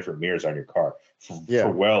tons of different mirrors on your car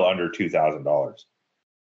for well under $2,000.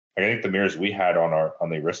 I think the mirrors we had on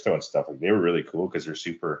the Aristo and stuff, like they were really cool because they're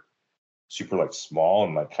super like small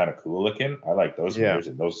and like kind of cool looking. I like those mirrors,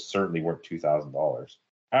 and those certainly weren't $2,000.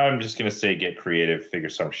 I'm just gonna say get creative, figure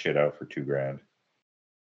some shit out for $2,000.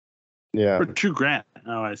 Yeah, for $2,000.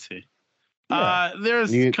 Oh, I see. Yeah.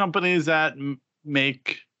 There's companies that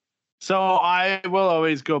make. So I will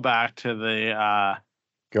always go back to the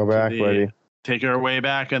buddy. Take our way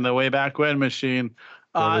back in the way back when machine.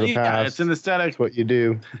 It's an aesthetic. That's what you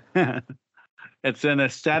do. It's an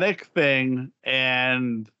aesthetic thing,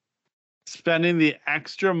 and spending the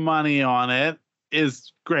extra money on it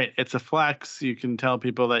is great. It's a flex. You can tell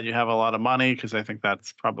people that you have a lot of money because I think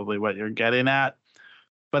that's probably what you're getting at.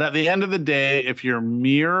 But at the end of the day, if your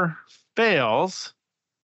mirror fails,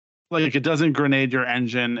 like it doesn't grenade your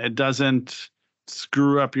engine, it doesn't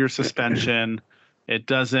screw up your suspension, it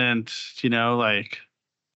doesn't, like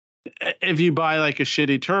if you buy like a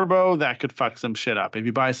shitty turbo, that could fuck some shit up. If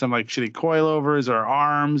you buy some like shitty coilovers or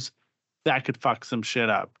arms, that could fuck some shit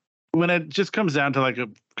up. When it just comes down to like a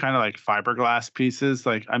kind of like fiberglass pieces,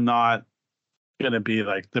 like I'm not gonna be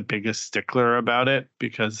like the biggest stickler about it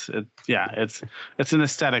because it's an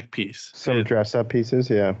aesthetic piece. Some dress up pieces,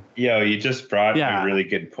 yeah. Yo, you just brought a really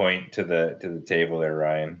good point to the table there,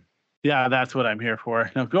 Ryan. Yeah, that's what I'm here for.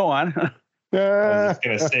 Now go on. I was just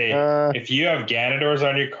gonna say, if you have Ganondorfs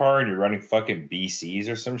on your car and you're running fucking BCs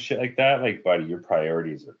or some shit like that, like buddy, your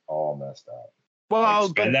priorities are all messed up. Well, like,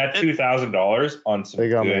 spend that $2,000 on some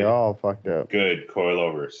me all fucked up. Good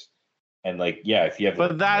coilovers. And like, if you have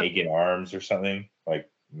Megan arms or something, like,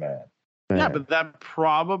 man. Yeah, but that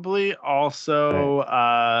probably also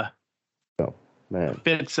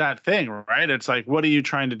fits that thing, right? It's like, what are you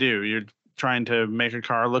trying to do? You're trying to make a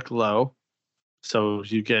car look low. So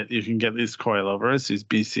you can get these coilovers, these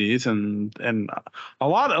BCs, and a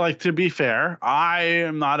lot of, like, to be fair, I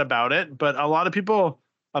am not about it, but a lot of people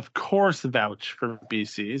of course vouch for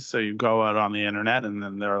BCs. So you go out on the internet and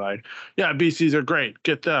then they're like, yeah, BCs are great.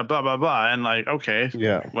 Get the blah, blah, blah. And like, okay,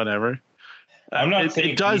 whatever. I'm not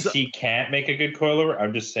saying BC can't make a good coilover.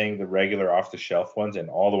 I'm just saying the regular off the shelf ones and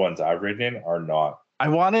all the ones I've ridden in are not. I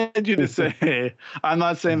wanted you to say, I'm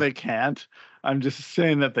not saying they can't. I'm just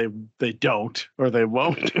saying that they don't or they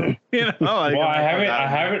won't. Like, well, I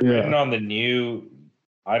haven't ridden on the new,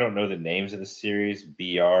 I don't know the names of the series,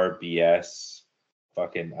 BR, BS.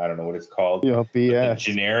 Fucking, I don't know what it's called. BS. The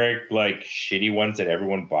generic, like, shitty ones that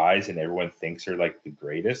everyone buys and everyone thinks are like the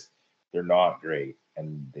greatest. They're not great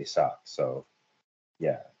and they suck. So,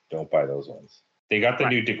 don't buy those ones. They got the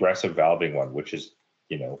new degressive valving one, which is,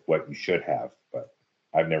 what you should have, but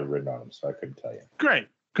I've never ridden on them, so I couldn't tell you. Great.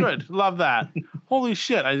 Good. Love that. Holy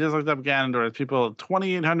shit. I just looked up Ganondorf. People,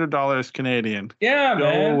 $2,800 Canadian. Yeah, Go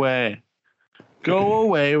man. away. Go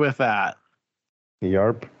away with that.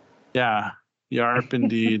 Yarp. Yeah. Yarp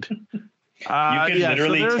indeed. You could yeah,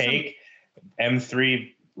 literally so take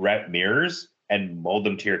M3 rep mirrors and mold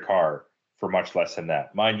them to your car for much less than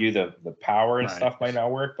that. Mind you, the power and stuff might not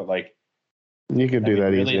work, but like you could do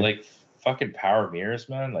that really easy. like fucking power mirrors,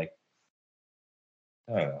 man. Like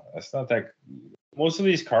I don't know. That's not that. Most of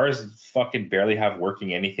these cars fucking barely have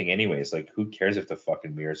working anything, anyways. Like, who cares if the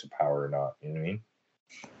fucking mirrors are power or not? You know what I mean?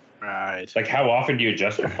 Right. Like, how often do you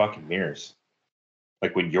adjust your fucking mirrors?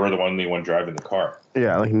 Like when you're the only one driving the car.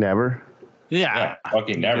 Yeah, like never. Yeah.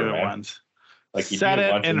 Fucking never, man. Once. Like you set do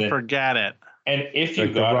it once and forget it. And if you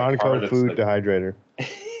like got the a car Ronco that's food like, dehydrator.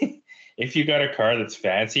 if you got a car that's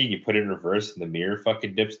fancy and you put it in reverse and the mirror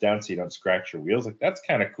fucking dips down so you don't scratch your wheels, like that's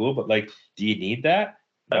kind of cool. But like, do you need that?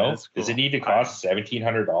 No. Cool. Does it need to cost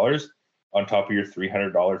 $1,700 on top of your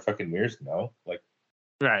 $300 fucking mirrors? No. Like,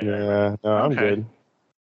 right. Yeah, no, I'm good.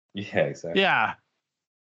 Yeah, exactly. Yeah.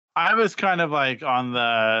 I was kind of like on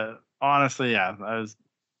the, honestly, yeah,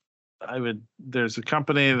 there's a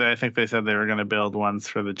company that I think they said they were going to build ones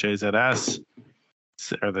for the JZS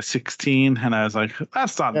or the 16. And I was like,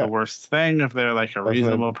 that's not the worst thing if they're like a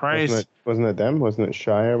reasonable price. Wasn't it them? Wasn't it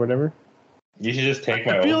Shy or whatever? You should just take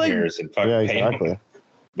my old mirrors and fucking paint them.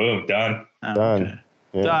 Boom, done. Oh, done. Okay.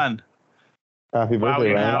 Yeah. Done. Happy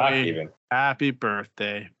birthday, Ryan. Happy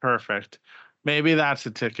birthday. Perfect. Maybe that's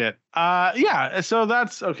a ticket. Yeah, so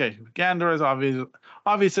that's okay. Ganondorf is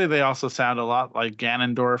obviously they also sound a lot like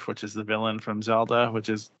Ganondorf, which is the villain from Zelda, which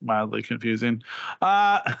is mildly confusing.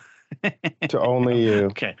 To only you.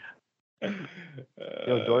 Okay.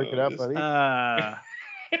 Yo, dork it up, buddy.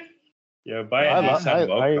 Yeah,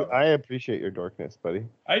 I appreciate your dorkness, buddy.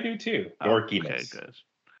 I do too. Dorkiness. Okay, good.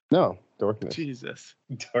 No, dorkness. Jesus.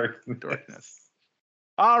 Dorkness.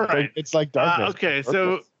 All right. It's like darkness. Okay,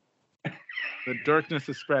 so the darkness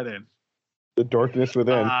is spreading. The darkness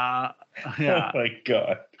within. Yeah. Oh my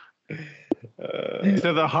God.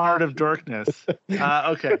 To the heart of darkness.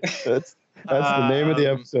 Okay. That's the name of the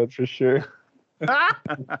episode for sure. Yeah.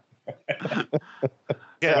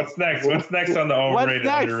 What's next? What's next on the overrated,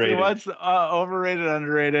 underrated? What's overrated,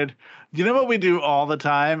 underrated? You know what we do all the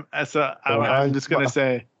time? So I'm just going to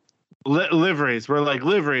say liveries. We're like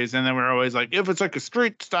liveries, and then we're always like, if it's like a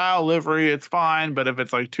street style livery, it's fine. But if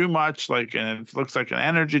it's like too much, like, and it looks like an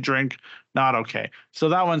energy drink, not okay. So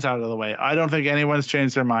that one's out of the way. I don't think anyone's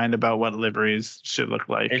changed their mind about what liveries should look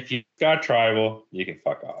like. If you got tribal, you can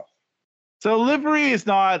fuck off. So livery is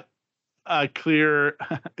not a clear.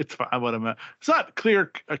 It's not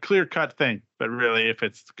a clear cut thing, but really, if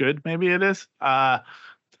it's good, maybe it is.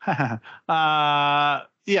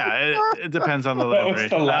 Yeah, it depends on the livery.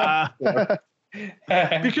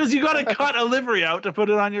 Because you got to cut a livery out to put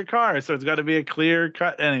it on your car, so it's got to be a clear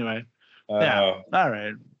cut. Anyway, yeah, all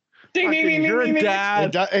right. Ding, ding, ding, you're ding, a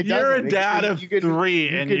dad. You're a dad of 3,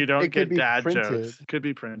 and you don't get dad jokes. It could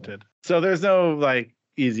be printed. So there's no like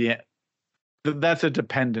easy. That's a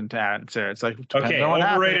dependent answer. It's like okay,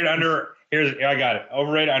 overrated I got it.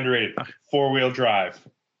 Overrated, underrated. 4-wheel drive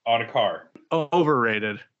on a car.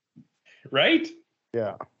 Overrated. Right?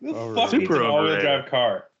 Yeah. Super all-wheel drive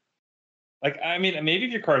car. Like, I mean, maybe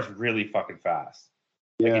if your car is really fucking fast.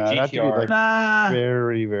 Like yeah, a GTR. Like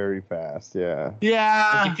very, very fast. Yeah.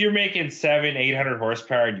 Yeah. Like if you're making 700-800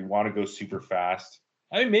 horsepower and you want to go super fast.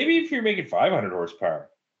 I mean, maybe if you're making 500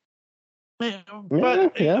 horsepower. But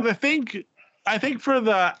I think for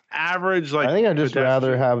the average, like, I think I'd just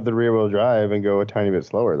rather have the rear wheel drive and go a tiny bit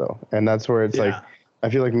slower though. And that's where it's like,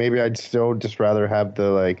 I feel like maybe I'd still just rather have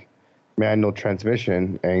the like manual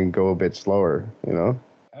transmission and go a bit slower, you know?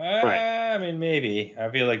 I mean, maybe. I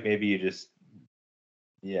feel like maybe you just,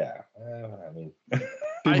 I mean,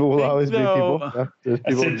 people will always be people.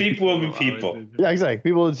 I said people will be people. Yeah, exactly.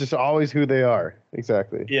 People is just always who they are.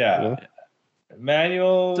 Exactly. Yeah. You know?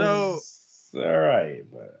 Manuals, all right.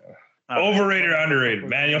 But overrated or underrated?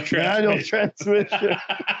 Manual transmission.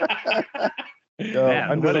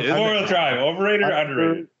 Four-wheel drive, overrated or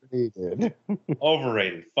underrated?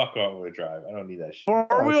 Overrated. Fuck all-wheel drive. I don't need that shit.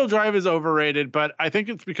 Four-wheel drive is overrated, but I think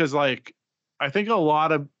it's because, like, I think a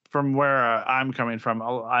lot of, from where I'm coming from,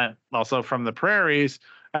 also from the prairies,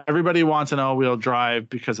 everybody wants an all-wheel drive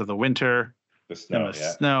because of the winter, the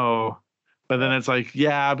snow. But then it's like,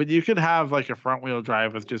 yeah, but you could have like a front-wheel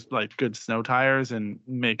drive with just like good snow tires and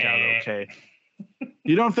make out okay.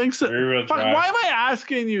 You don't think so? Fuck, why am I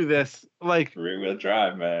asking you this? Like rear-wheel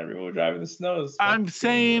drive, man. Rear-wheel drive in the snow. I'm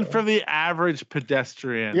saying for the average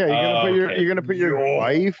pedestrian. Yeah, you're gonna put your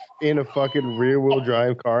wife in a fucking rear-wheel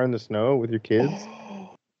drive car in the snow with your kids.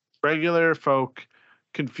 regular folk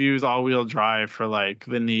confuse all-wheel drive for like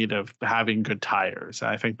the need of having good tires.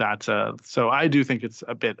 I think so I do think it's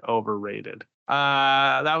a bit overrated.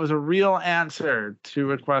 That was a real answer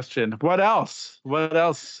to a question. What else?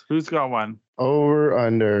 Who's got one? Over,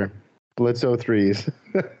 under. Blitz 03s.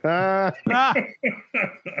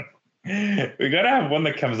 We gotta have one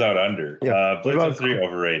that comes out under. Blitz 03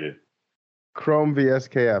 overrated. Chrome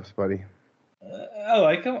VSKFs, buddy. I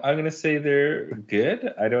like them. I'm gonna say they're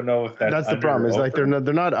good. I don't know if that's the problem. Is like they're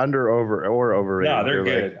not under, over, or overrated. No, they're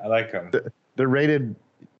good. I like them. They're rated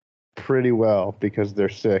pretty well because they're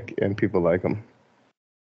sick and people like them.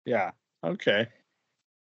 Yeah. Okay.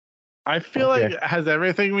 I feel like has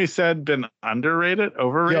everything we said been underrated,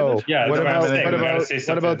 overrated? Yo, yeah. What about this?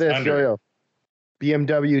 Yo.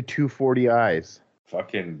 BMW 240i's.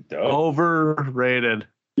 Fucking dope. Overrated.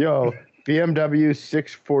 Yo, BMW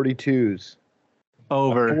 642s.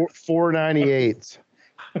 Over. 498s.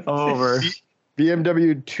 Over.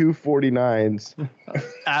 BMW 249s.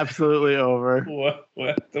 Absolutely over. What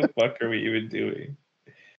the fuck are we even doing?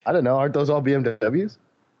 I don't know. Aren't those all BMWs?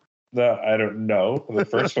 No, I don't know. The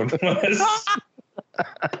first one was.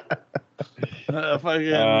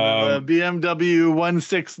 BMW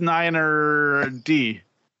 169er D.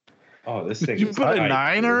 Oh, this thing. Did you put a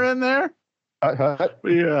niner in there?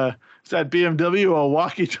 Is that BMW a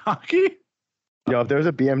walkie-talkie? Yo, if there's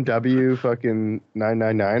a BMW fucking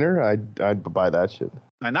 999er, I'd buy that shit.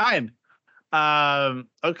 99.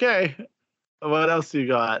 Okay. What else you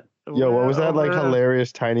got? Yo, what was that like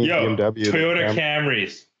hilarious tiny BMW? Toyota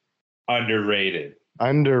Camrys. Underrated.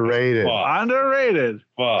 Underrated. Fuck. Underrated.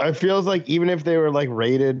 Fuck. It feels like even if they were like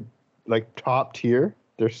rated like top tier,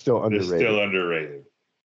 they're still underrated. They're still underrated.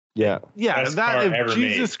 Yeah. Yeah, if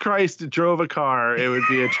Jesus Christ drove a car, it would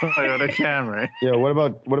be a Toyota Camry. Yeah, what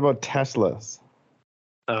about Teslas?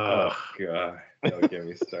 Oh god. Don't get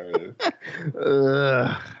me started.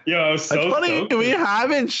 Yo, I was so it's funny we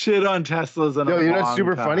haven't shit on Teslas in a long time. You know what's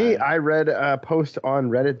super funny? I read a post on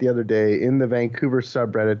Reddit the other day in the Vancouver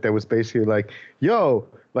subreddit that was basically like, yo,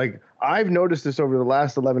 like I've noticed this over the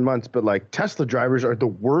last 11 months, but like Tesla drivers are the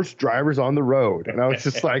worst drivers on the road. And I was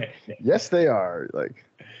just like, yes, they are. Like,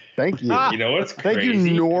 thank you. You know what's crazy? Thank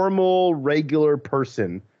you, normal, regular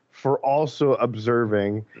person, for also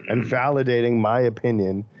observing and validating my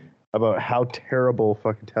opinion about how terrible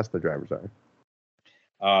fucking Tesla drivers are.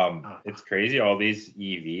 It's crazy. All these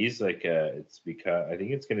EVs, like, I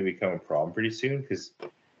think it's going to become a problem pretty soon because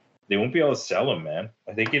they won't be able to sell them, man.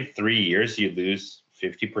 I think in 3 years you lose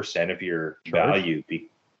 50% of your value.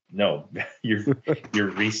 Your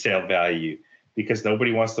resale value, because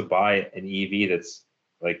nobody wants to buy an EV that's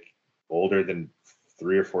like older than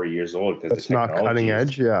 3 or 4 years old. That's not cutting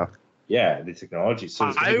edge. Yeah. Yeah, the technology. So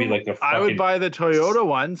it's going to be like a fucking... I would buy the Toyota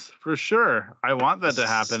ones for sure. I want that to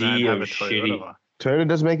happen. And have a Toyota one. Toyota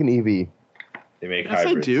does make an EV. They make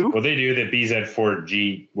hybrids. They do. Well, they do the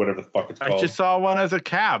BZ4G, whatever the fuck it's called. I just saw one as a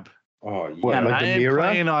cab. Oh, yeah. What, like I ain't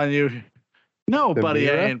playing on you. No, buddy,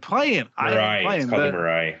 I ain't playing. I ain't playing. It's called the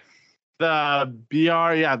Mirai. The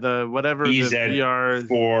BR, yeah, the whatever. BZ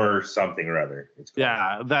for something or other. It's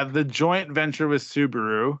called. Yeah, the joint venture with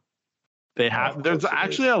Subaru. They have. There's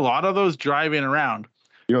actually a lot of those driving around.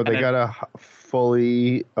 They got a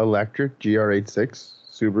fully electric GR86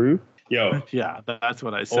 Subaru. Yo, yeah, that's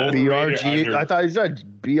what I said. BRG. I thought you said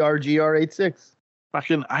BRGR86.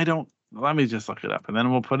 Fucking, I don't. Let me just look it up, and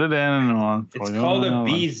then we'll put it in. And it's called a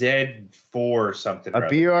BZ4 something. A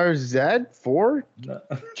BRZ4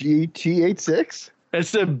 GT86.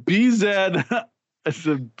 It's a BZ. It's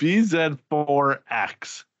a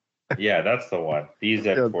BZ4X. Yeah, that's the one.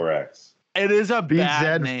 BZ4X. It is a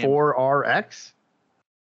BZ4RX.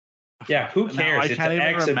 Yeah, who cares? It's an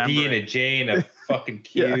X, a B, and a J, and a fucking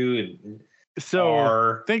Q, and so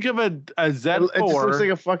R. Think of a Z4. It just looks like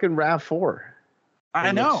a fucking RAV4.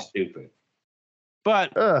 I know. Stupid.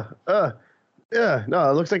 But no,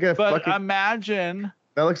 it looks like a. But imagine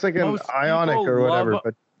that looks like an Ionic or whatever,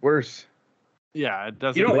 but worse. Yeah, it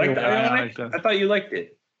doesn't. You don't like the Ionic? I thought you liked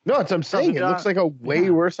it. No, it's I'm saying. It looks like a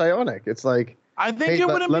way worse Ionic. It's like, I think it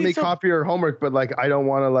wouldn't. Let me copy your homework, but like I don't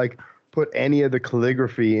want to like put any of the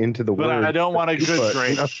calligraphy into the word. But I don't want a good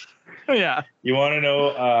grade. Yeah. You want to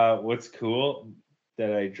know what's cool?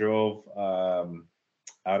 That I drove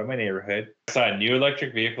out of my neighborhood. I saw a new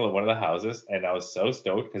electric vehicle in one of the houses, and I was so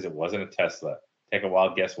stoked because it wasn't a Tesla. Take a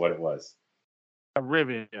wild guess what it was. A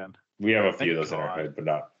Rivian. We have a few of those in our hood, but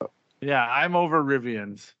not. Yeah, I'm over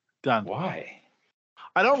Rivians. Done. Why?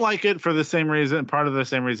 I don't like it for the same reason. Part of the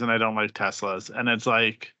same reason I don't like Teslas, and it's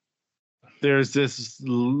like there's this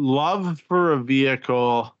love for a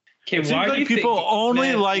vehicle It seems like people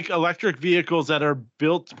only like electric vehicles that are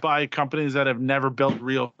built by companies that have never built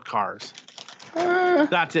real cars.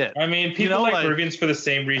 That's it. I mean, people like Rivians for the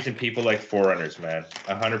same reason people like Forerunners, man.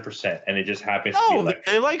 100%. And it just happens to be electric.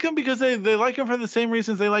 They like them because they like them for the same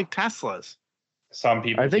reasons they like Teslas. Some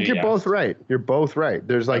people I think you're both right. You're both right.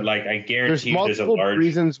 There's I guarantee there's multiple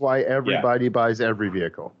reasons why everybody buys every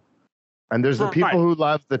vehicle. And there's the people who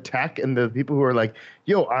love the tech and the people who are like,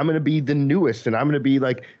 yo, I'm going to be the newest and I'm going to be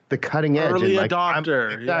like the cutting edge. Early and,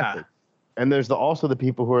 adopter. Exactly. Yeah. And there's also the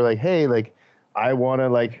people who are like, hey, like, I want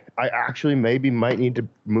to I actually maybe might need to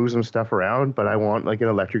move some stuff around, but I want like an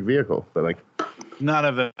electric vehicle. But like, none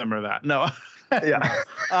of them are that. No.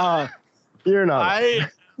 Yeah. You're not.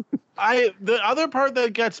 The other part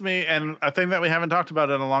that gets me, and a thing that we haven't talked about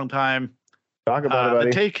in a long time, talk about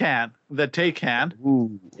it, buddy. The Taycan.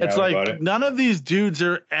 Ooh, it's like none of these dudes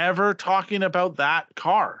are ever talking about that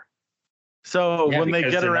car. So when they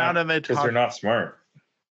get around and they talk, because they're not smart.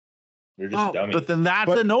 They're just dummies. But then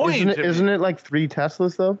that's annoying. Isn't it like 3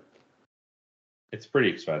 Teslas though? It's pretty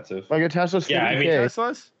expensive. Like a Tesla's 50K. Yeah, I mean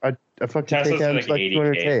Teslas. A fucking Taycan's like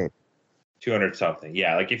 200K. 200 something.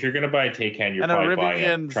 Yeah, like if you're gonna buy a Taycan, you're probably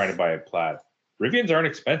trying to buy a Plaid. Rivians aren't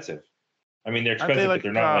expensive. I mean, they're expensive, but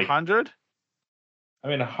they're not like 100. I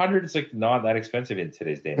mean, 100 is like not that expensive in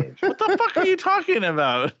today's day and age. What the fuck are you talking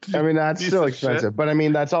about? I mean, that's still expensive, but I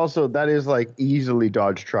mean, that is like easily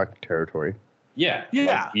Dodge truck territory. Yeah.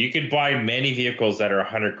 Like, you could buy many vehicles that are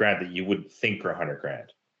 100 grand that you would think are 100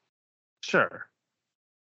 grand. Sure.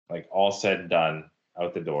 Like all said and done,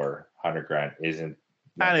 out the door, 100 grand isn't.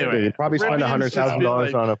 Anyway, you probably spend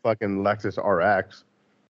 $100,000 on a fucking Lexus RX.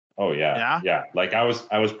 Oh yeah. Like I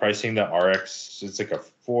was pricing the RX. It's like a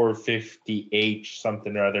 450H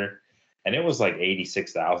something or other, and it was like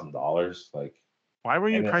 $86,000. Like, why were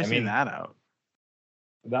you pricing that out?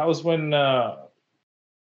 That was when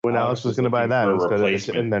Alex was going to buy that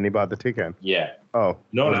instead and then he bought the Taycan. Yeah. Oh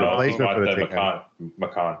no, he bought the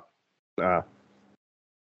Macan.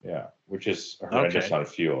 Yeah, which is horrendous on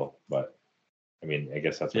fuel, but I mean, I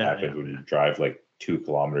guess that's what happens when you drive like 2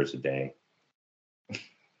 kilometers a day.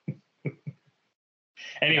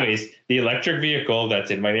 Anyways, the electric vehicle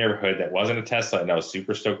that's in my neighborhood that wasn't a Tesla and I was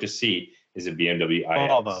super stoked to see is a BMW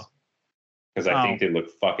iX. Because I think they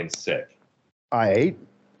look fucking sick. i8? Of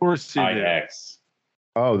course you iX.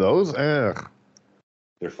 Oh, those? Ugh.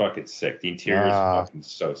 They're fucking sick. The interior is fucking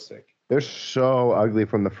so sick. They're so ugly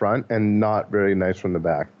from the front and not very nice from the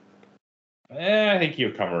back. I think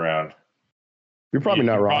you'll come around. You're probably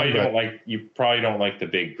not wrong. You probably don't like the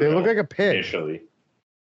big grill. They look like a pig. Initially.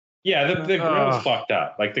 Yeah, the grill's fucked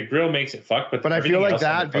up. Like the grill makes it fucked, but I feel like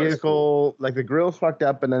that vehicle, like the grill's fucked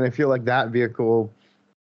up, and then I feel like that vehicle,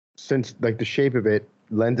 since like the shape of it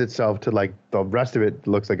lends itself to like the rest of it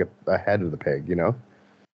looks like a head of the pig, you know?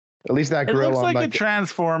 At least that grill. It looks like a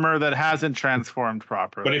transformer that hasn't transformed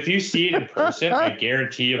properly. But if you see it in person, I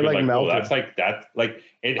guarantee you'll be like, oh, that's like that. Like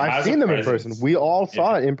it has I've seen them in person. We all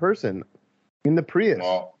saw it in person in the Prius.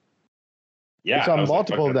 Well, yeah, we saw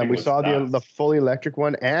multiple of them. We saw the fully electric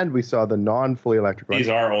one, and we saw the non-fully electric one. These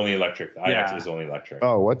are only electric. The iX is only electric.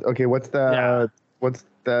 Oh, what? Okay, what's that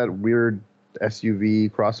weird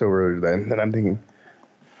SUV crossover then that I'm thinking?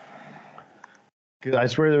 Because I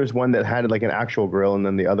swear there was one that had like an actual grill, and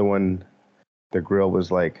then the other one, the grill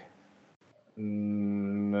was like.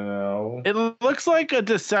 No. It looks like a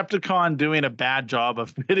Decepticon doing a bad job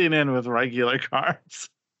of fitting in with regular cars.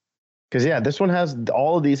 Because this one has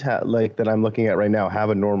all of these like that I'm looking at right now have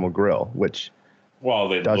a normal grill, which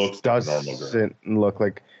doesn't look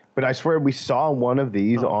like. But I swear we saw one of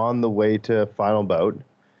these on the way to Final Bout,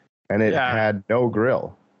 and it had no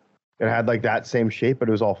grill. It had like that same shape, but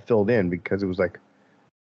it was all filled in because it was like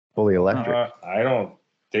fully electric. I don't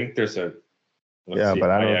think there's a. But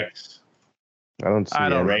I don't see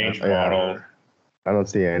a range model. I don't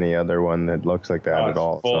see any other one that looks like that at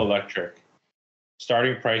all. Full electric.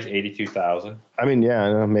 Starting price $82,000. I mean,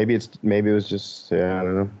 maybe it was just I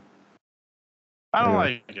don't know. I don't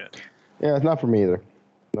like it. Yeah, it's not for me either.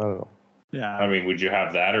 Not at all. Yeah. I mean, would you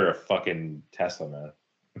have that or a fucking Tesla, man?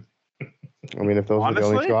 I mean, if those were the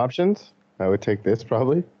only 2 options, I would take this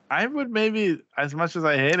probably. I would maybe, as much as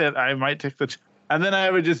I hate it, I might take and then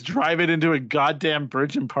I would just drive it into a goddamn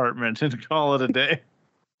bridge compartment and call it a day.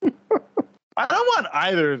 I don't want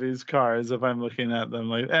either of these cars if I'm looking at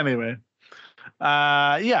them. Like, anyway.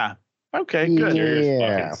 Okay, good. The interior is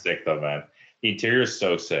fucking sick though, man. The interior is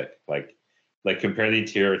so sick. Like compare the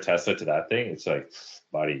interior of Tesla to that thing. It's like,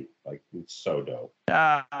 buddy, like it's so dope.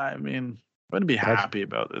 Yeah, I mean, I wouldn't be happy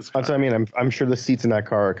about this car. That's what I mean. I'm sure the seats in that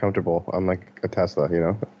car are comfortable, unlike a Tesla, you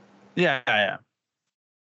know? Yeah.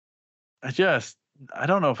 I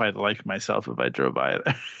don't know if I'd like myself if I drove by it.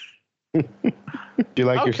 Do you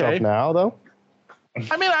like yourself now, though?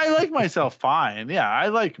 I mean, I like myself fine. Yeah, I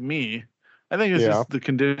like me. I think it's just the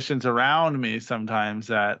conditions around me sometimes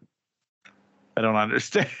that I don't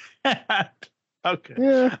understand. Okay.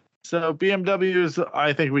 Yeah. So BMWs,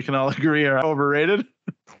 I think we can all agree, are overrated.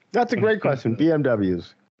 That's a great question.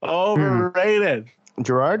 BMWs. Overrated.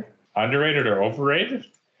 Gerard? Underrated or overrated?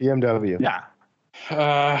 BMW. Yeah.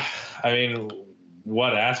 I mean,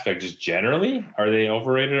 what aspect? Just generally? Are they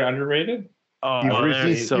overrated or underrated? Oh,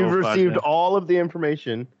 you've received all of the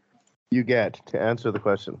information you get to answer the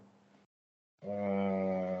question.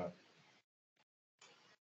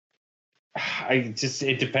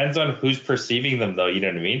 It depends on who's perceiving them, though. You know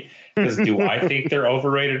what I mean? Because do I think they're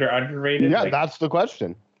overrated or underrated? Yeah, that's the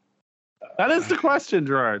question. That is the question,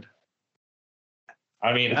 Gerard.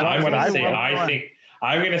 I mean, I'm going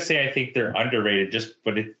to say I think they're underrated.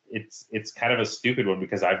 But it's kind of a stupid one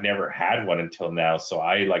because I've never had one until now. So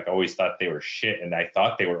I always thought they were shit, and I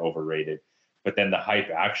thought they were overrated. But then the hype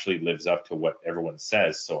actually lives up to what everyone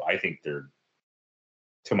says. So I think to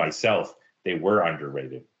myself, they were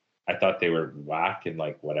underrated. I thought they were whack and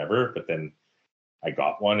whatever, but then I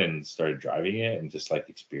got one and started driving it and just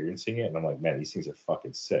experiencing it. And I'm like, man, these things are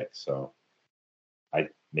fucking sick. So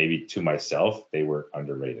maybe to myself, they were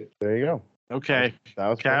underrated. There you go. Okay. That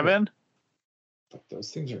was Kevin? Those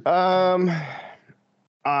things are.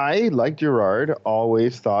 I, like Gerard,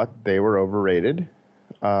 always thought they were overrated.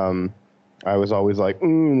 I was always like, why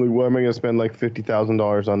am I going to spend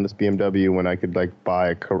 $50,000 on this BMW when I could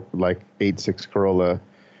buy a 8.6 Corolla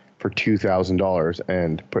for $2,000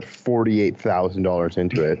 and put $48,000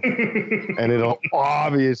 into it, and it'll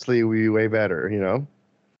obviously be way better,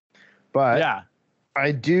 But yeah,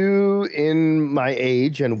 I do, in my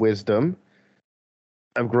age and wisdom,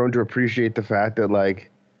 I've grown to appreciate the fact that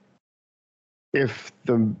if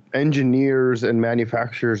the engineers and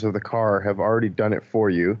manufacturers of the car have already done it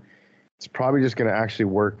for you, it's probably just going to actually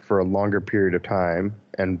work for a longer period of time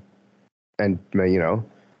and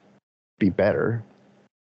be better.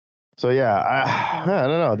 So yeah, I don't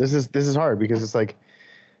know. This is hard because it's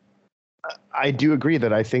I do agree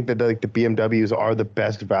that I think that the BMWs are the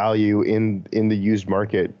best value in the used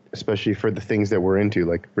market, especially for the things that we're into,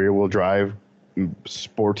 like rear wheel drive,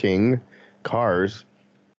 sporting cars.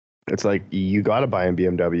 It's you got to buy a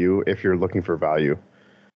BMW if you're looking for value.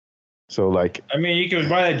 So I mean, you can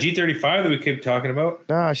buy that G35 that we keep talking about.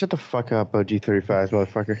 Nah, shut the fuck up, G35s,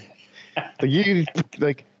 motherfucker. You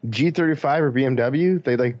G35 or BMW,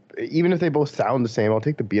 they even if they both sound the same, I'll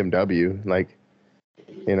take the BMW.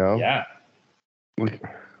 Yeah.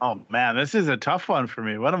 Oh man, this is a tough one for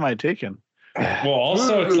me. What am I taking? Well,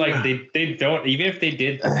 also it's they don't, even if they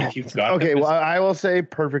did, if you've got okay. Well, I will say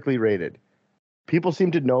perfectly rated. People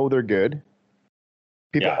seem to know they're good.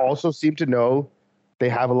 People also seem to know they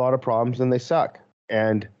have a lot of problems and they suck.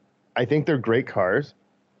 And I think they're great cars,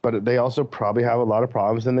 but they also probably have a lot of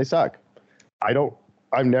problems and they suck.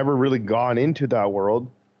 I've never really gone into that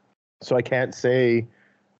world, so I can't say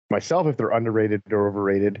myself if they're underrated or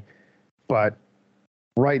overrated. But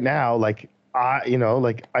right now, I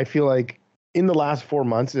feel like in the last 4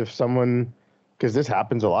 months, if someone, because this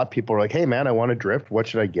happens a lot, people are like, hey man, I want to drift. What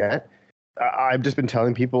should I get? I've just been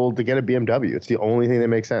telling people to get a BMW. It's the only thing that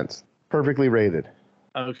makes sense. Perfectly rated.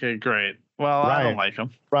 Okay, great. Well, Ryan, I don't like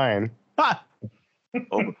them. Ryan.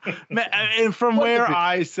 And from where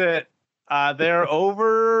I sit, they're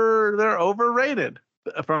overrated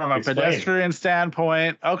from a pedestrian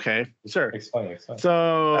standpoint. Okay, sure. Explain.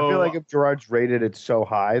 So I feel like if Gerard's rated it so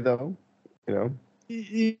high, though,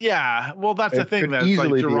 Yeah, well, that's the thing. That's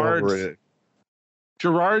easily be overrated.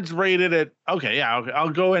 Gerard's rated it. Okay, I'll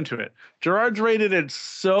go into it. Gerard's rated it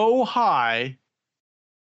so high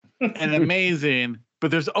and amazing. But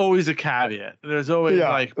there's always a caveat. There's always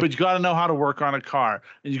but you got to know how to work on a car,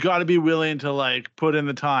 and you got to be willing to put in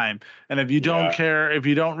the time. And if you don't care, if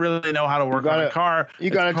you don't really know how to work on a car,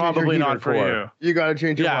 it's probably not for you. You got to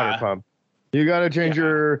change your water pump. You got to change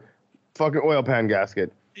your fucking oil pan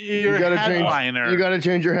gasket. You got to change your headliner. You got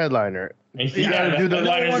to do the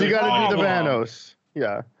vanos.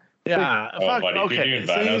 Yeah. Yeah. Okay.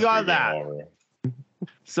 So you got that.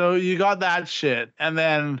 So you got that shit, and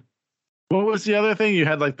then. What was the other thing? You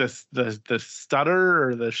had the stutter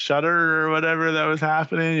or the shutter or whatever that was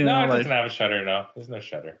happening. It doesn't have a shutter. No, there's no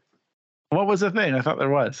shutter. What was the thing? I thought there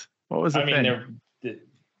was. What was the thing?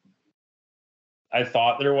 I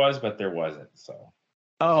thought there was, but there wasn't. So.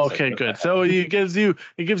 Oh, okay, good. So it gives you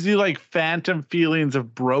phantom feelings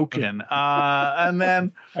of broken. And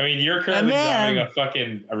then. I mean, you're currently driving a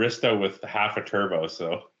fucking Aristo with half a turbo,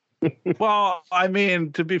 so. Well, I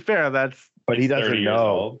mean, to be fair, that's but he doesn't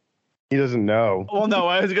know. He doesn't know. Well, no,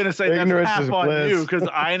 I was gonna say that's half on bliss. you because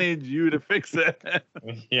I need you to fix it.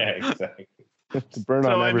 Yeah, exactly.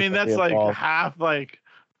 So I mean, that's like half like,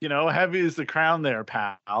 you know, heavy is the crown there,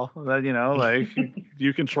 pal. That, you know, like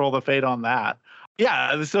you control the fate on that.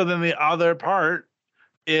 Yeah. So then the other part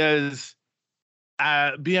is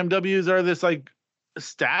BMWs are this like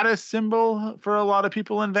status symbol for a lot of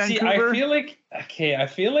people in Vancouver. See, I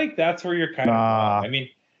feel like that's where you're kind of wrong. I mean,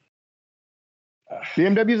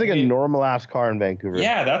 BMW is like a normal ass car in Vancouver.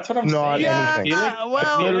 Yeah, that's what I'm saying. Not anything.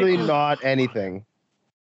 Literally not anything.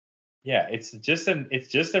 Yeah, it's just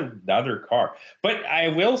another car. But I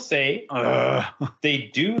will say they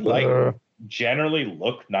do generally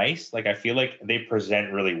look nice. Like I feel like they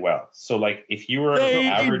present really well. So like if you were an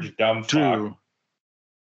average dumb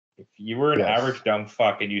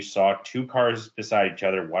fuck, and you saw two cars beside each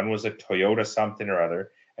other, one was a Toyota something or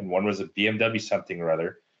other, and one was a BMW something or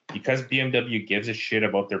other, because BMW gives a shit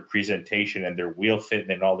about their presentation and their wheel fit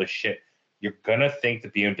and all this shit, you're gonna think the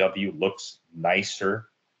BMW looks nicer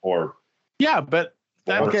or but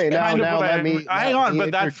that's kind of what hang on,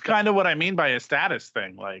 but that's kind of what I mean by a status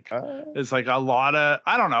thing. Like it's like a lot of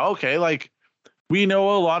like we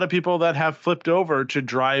know a lot of people that have flipped over to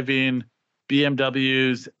driving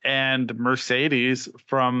BMWs and Mercedes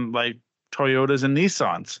from like Toyotas and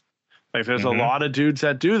Nissans. Like there's a lot of dudes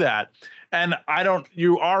that do that. And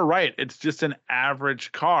you are right. It's just an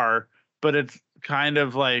average car, but it's kind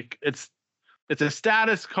of like it's a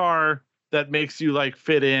status car that makes you like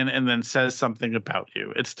fit in and then says something about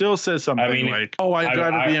you. It still says something like, "Oh, I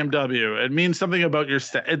drive a BMW." It means something about your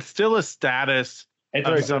it's still a status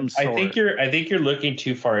of some sort. I think you're looking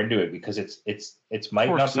too far into it because it's might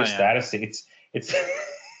not be a status thing. It's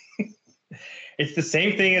it's the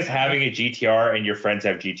same thing as having a GTR and your friends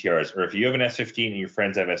have GTRs, or if you have an S15 and your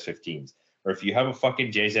friends have S15s, or if you have a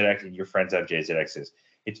fucking JZX and your friends have JZXs.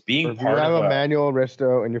 It's being part of a manual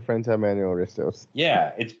Risto and your friends have manual Ristos.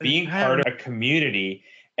 Yeah, it's being part of a community,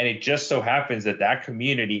 and it just so happens that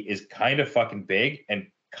community is kind of fucking big and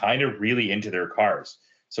kind of really into their cars.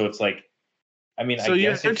 So it's like, I mean, so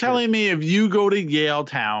you're telling me if you go to Yale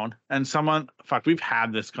Town and someone, we've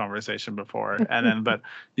had this conversation before, and then but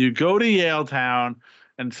you go to Yale Town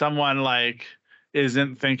and someone like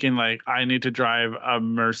isn't thinking like I need to drive a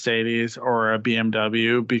Mercedes or a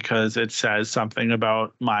BMW because it says something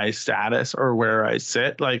about my status or where I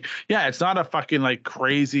sit. Like, yeah, it's not a fucking like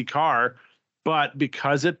crazy car, but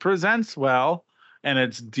because it presents well and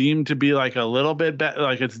it's deemed to be like a little bit better,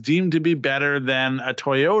 like it's deemed to be better than a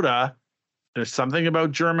Toyota. There's something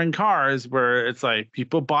about German cars where it's like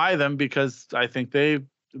people buy them because I think they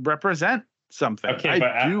represent something. Okay,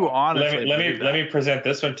 I do honestly. Let me present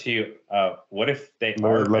this one to you. What if they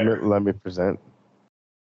are better? Let me present.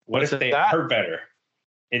 What if they are better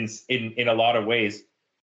in a lot of ways,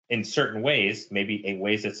 in certain ways, maybe in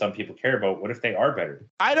ways that some people care about? What if they are better?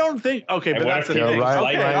 I don't think. Okay, but that's the thing.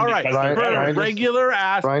 All right. For a regular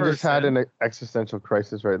ass person. Ryan just had an existential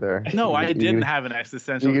crisis right there. No, I didn't have an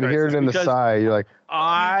existential crisis. You could hear it in the sigh. You're like,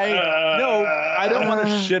 I don't want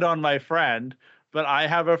to shit on my friend. But I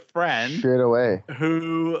have a friend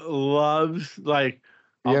who loves like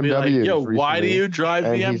I'll be like, yo, why do you drive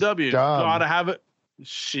BMW? Gotta have it.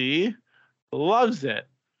 She loves it.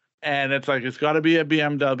 And it's like it's gotta be a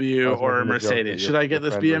BMW or a Mercedes. Should I get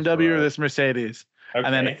this BMW or this Mercedes? Okay.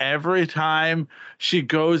 And then every time she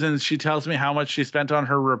goes and she tells me how much she spent on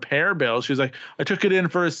her repair bill, she's like, I took it in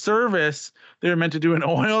for a service. They were meant to do an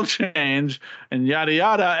oil change and yada,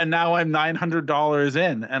 yada. And now I'm $900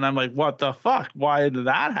 in. And I'm like, what the fuck? Why did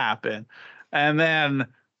that happen? And then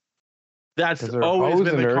that's always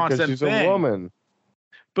been the constant she's thing. A woman.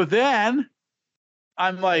 But then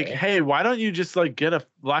I'm like, hey, why don't you just like get a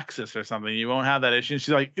Lexus or something? You won't have that issue. And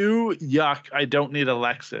she's like, ooh, yuck. I don't need a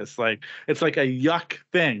Lexus. Like, it's like a yuck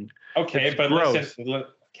thing. Okay, it's but gross. Listen,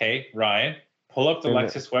 Ryan, pull up the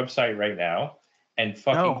Lexus website right now and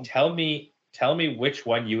fucking tell me which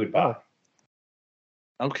one you would buy.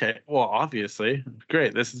 Okay, well, obviously.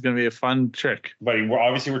 Great. This is going to be a fun trick. But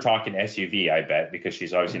we're talking SUV, I bet, because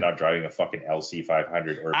she's obviously not driving a fucking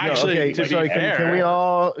LC500 or actually. Just like, can we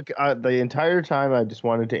all? The entire time, I just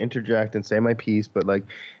wanted to interject and say my piece, but like,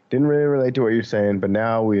 didn't really relate to what you're saying. But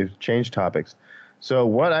now we've changed topics. So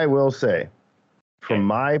what I will say, from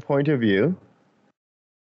my point of view,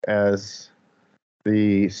 as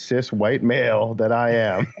the cis white male that I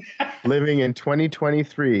am, living in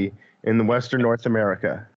 2023. In the Western North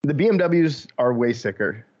America, the BMWs are way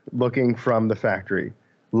sicker looking from the factory.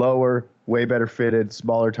 Lower, way better fitted,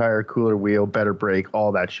 smaller tire, cooler wheel, better brake,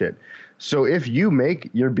 all that shit. So if you make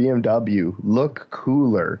your BMW look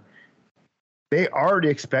cooler, they already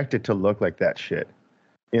expect it to look like that shit,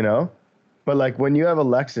 you know? But like when you have a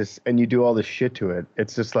Lexus and you do all this shit to it,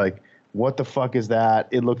 it's just like, what the fuck is that?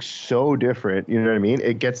 It looks so different. You know what I mean?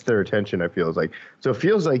 It gets their attention, it feels like. So it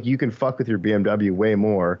feels like you can fuck with your BMW way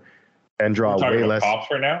more and draw way less. Cops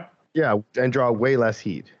right now? Yeah, and draw way less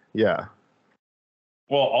heat. Yeah.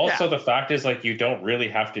 Well, also the fact is, like, you don't really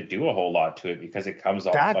have to do a whole lot to it because it comes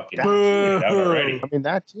all fucking already. I mean,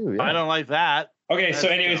 that too. Yeah. I don't like that. Okay, so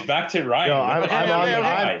anyways, back to Ryan. No,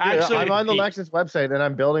 I'm on the Lexus website and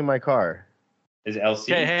I'm building my car. Is it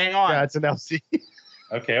LC? Okay, hang on. Yeah, it's an LC.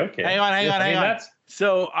 Okay. Hang on.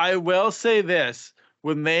 So I will say this.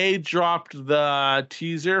 When they dropped the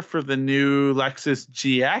teaser for the new Lexus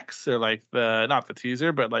GX, or like not the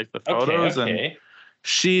teaser, but like the photos, and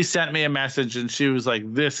she sent me a message and she was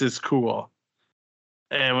like, "This is cool,"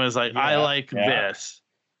 and was like, "I like this."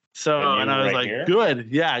 So and I was like, here? "Good,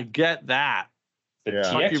 yeah, get that." The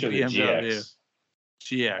GX or the GX?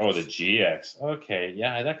 GX. Oh, the GX. Okay,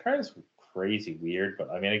 yeah, that car is crazy weird, but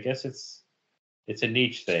I mean, I guess it's a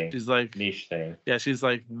niche thing. She's like niche thing. Yeah, she's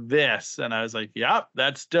like this, and I was like, "Yep,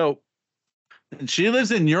 that's dope." And she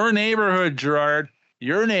lives in your neighborhood, Gerard.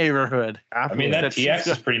 Your neighborhood. I mean, that TX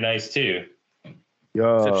is pretty nice too.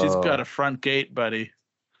 Yo. Except she's got a front gate, buddy.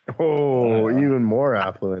 Oh, even more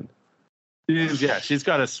affluent. She's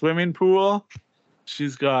got a swimming pool.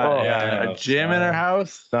 She's got a gym in her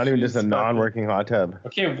house. Not even just a non-working hot tub.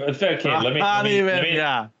 Okay. Let me.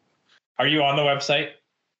 Are you on the website?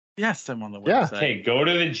 Yes, I'm on the website. Yeah. Okay, go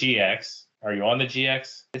to the GX. Are you on the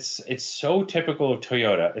GX? It's so typical of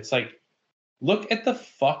Toyota. It's like, look at the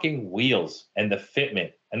fucking wheels and the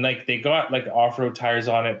fitment. And like they got like off-road tires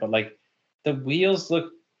on it, but like the wheels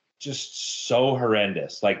look just so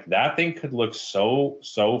horrendous. Like that thing could look so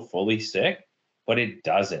fully sick, but it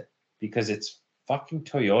doesn't because it's fucking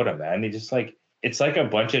Toyota, man. They just like, it's like a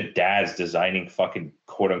bunch of dads designing fucking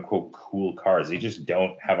quote unquote cool cars. They just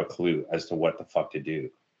don't have a clue as to what the fuck to do.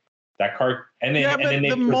 That car, and then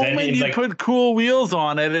the moment you put cool wheels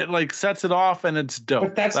on it, it like sets it off and it's dope.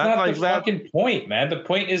 But that's not like the fucking point, man. The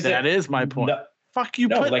point is that is my point. Fuck you,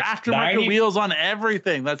 put like aftermarket wheels on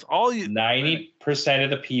everything. That's all you. 90% of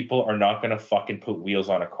the people are not going to fucking put wheels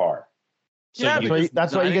on a car. So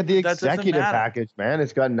that's why you get the executive package, man.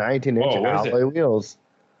 It's got 19-inch alloy wheels.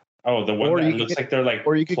 Oh, the one that looks like they're like,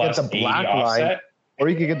 or you could get the black line, or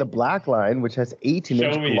you could get the black line, which has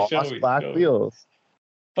 18-inch gloss black wheels.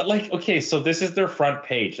 But like, okay, so this is their front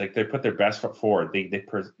page. Like they put their best foot forward. They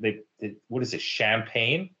what is it?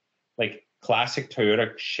 Champagne, like classic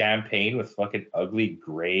Toyota champagne with fucking ugly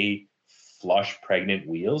gray, flush, pregnant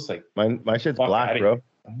wheels. Like my shit's black, bro.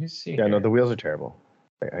 Let me see. Yeah, no, the wheels are terrible.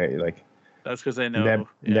 Like that's because I know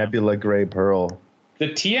Nebula gray pearl. The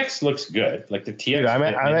TX looks good. Like the TX. Dude, I'm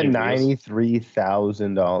at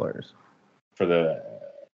 $93,000 for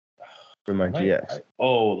my GX.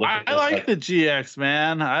 I like the GX,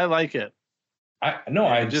 man. I like it.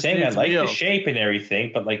 I'm saying I like the shape and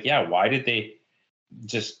everything, but like, why did they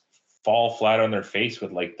just fall flat on their face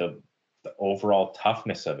with like the overall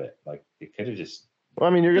toughness of it? Like they could have just. Well,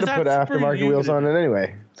 I mean, you're gonna put aftermarket wheels on it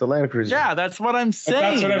anyway. It's a Land Cruiser. Yeah, that's what I'm saying.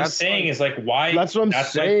 But that's what I'm saying is like why. That's what I'm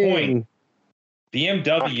saying. My point.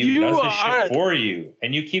 BMW does the shit for you,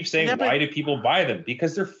 and you keep saying why do people buy them?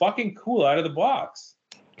 Because they're fucking cool out of the box.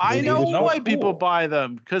 I know why people buy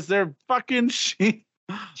them because they're fucking sheep.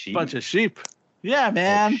 Bunch of sheep. Yeah,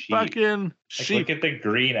 man. Fucking sheep. Look at the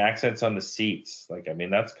green accents on the seats. Like, I mean,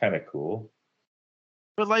 that's kind of cool.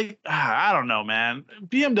 But like, I don't know, man.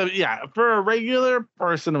 BMW, for a regular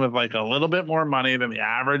person with like a little bit more money than the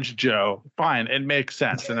average Joe, fine, it makes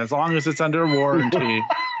sense. And as long as it's under warranty,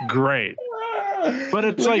 great. But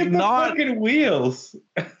it's Look like at the not fucking wheels.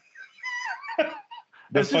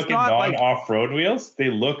 The fucking non-off-road wheels, they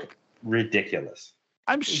look ridiculous.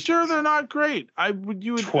 I'm sure they're not great.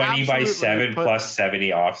 You would 20x7 plus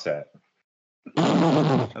 70 offset.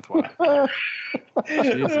 That's why.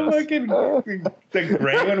 The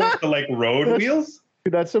gray one with the like road wheels.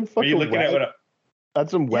 Dude, that's some fucking. Are you looking at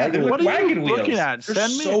that's some wagon. What are you wheels. looking at? They're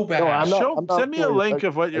Send me. So bad. I'm not send me a link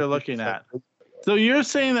of what you're looking at. So you're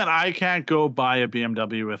saying that I can't go buy a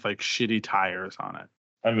BMW with like shitty tires on it?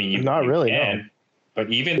 I mean, you not really. Can, no. But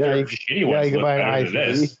even their shitty ones you can look buy better an than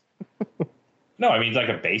this. No, I mean like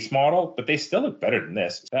a base model, but they still look better than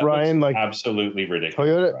this. That Ryan, looks like absolutely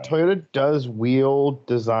ridiculous. Toyota does wheel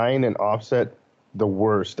design and offset the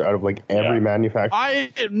worst out of like every manufacturer.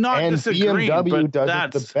 I am not disagreeing, BMW but does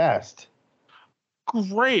that's it the best.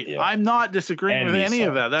 Great. Yeah. I'm not disagreeing with any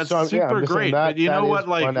of that. That's super great. That, but you know what?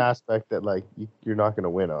 Like one aspect that like you're not going to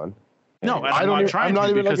win on. No, and I'm not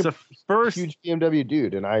even like the first huge BMW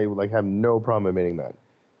dude, and I like have no problem admitting that.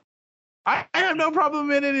 I have no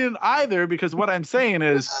problem in it either, because what I'm saying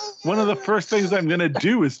is one of the first things I'm going to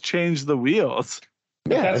do is change the wheels.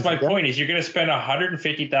 Yeah, that's my point. Is you're going to spend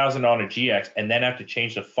 $150,000 on a GX and then have to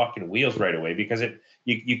change the fucking wheels right away because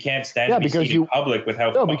you can't stand to be seen in public with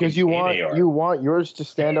how because you want yours to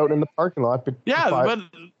stand out in the parking lot. But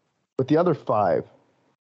with the other 5.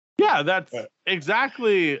 Yeah, that's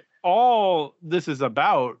exactly all this is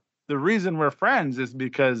about. The reason we're friends is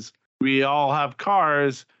because we all have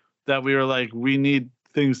cars that we were like, we need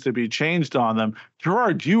things to be changed on them.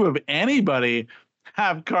 Gerard, do you of anybody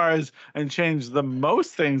have cars and change the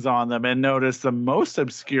most things on them and notice the most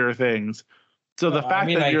obscure things? So the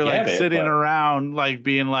fact that you're like sitting around like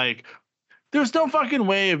being like, there's no fucking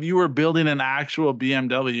way if you were building an actual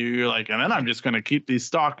BMW, you're like, and then I'm just going to keep these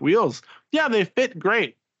stock wheels. Yeah, they fit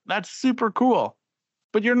great. That's super cool.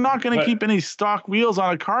 But you're not going to keep any stock wheels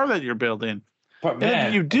on a car that you're building. But man, and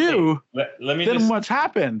if you do, then what's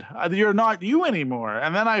happened? You're not you anymore.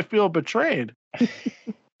 And then I feel betrayed.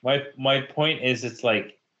 My point is, it's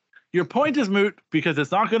like, your point is moot because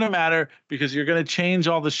it's not going to matter because you're going to change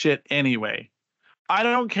all the shit anyway. I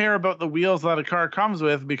don't care about the wheels that a car comes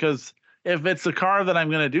with because if it's a car that I'm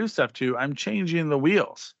going to do stuff to, I'm changing the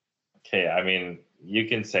wheels. Okay, I mean, you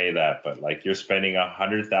can say that, but like you're spending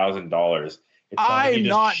 $100,000. I'm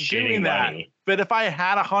not doing that. Money. But if I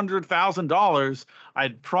had $100,000,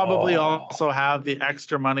 I'd probably also have the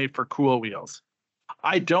extra money for cool wheels.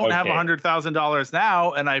 I don't have $100,000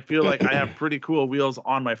 now, and I feel like I have pretty cool wheels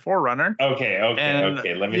on my 4Runner. Okay.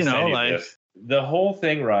 Let me send you this. The whole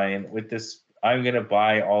thing, Ryan, with this, I'm gonna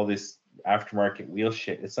buy all this aftermarket wheel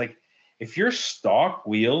shit. It's like if your stock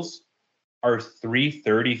wheels are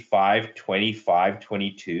 335, 25,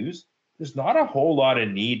 22s. There's not a whole lot of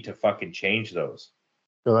need to fucking change those.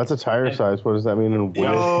 No, that's a tire size. What does that mean in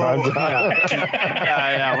wheels?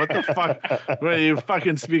 Yeah. What the fuck? What are you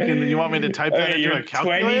fucking speaking? You want me to type that into a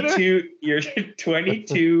calculator? You're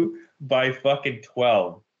 22 by fucking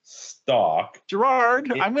 12 stock.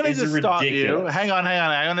 Gerard, I'm going to just stop you. Hang on.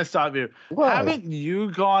 I'm going to stop you. What? Haven't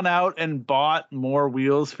you gone out and bought more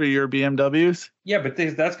wheels for your BMWs? Yeah, but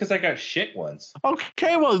that's because I got shit ones.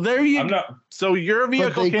 Okay, well, there you go. So your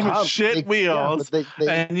vehicle came with shit wheels,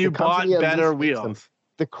 and you bought better wheels.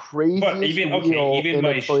 The craziest wheel in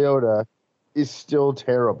a Toyota is still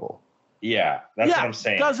terrible. Yeah, that's what I'm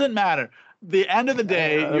saying. Doesn't matter. The end of the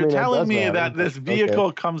day, you're telling me that this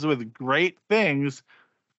vehicle comes with great things,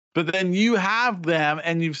 but then you have them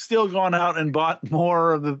and you've still gone out and bought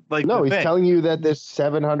more of the No, he's telling you that this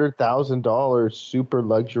 $700,000 super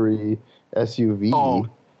luxury SUV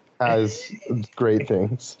has great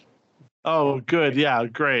things. Oh, good. Yeah,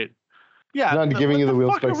 great. Yeah, he's not giving you the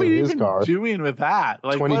wheel specs of his car. Doing with that,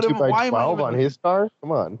 like 22 by 12 on his car.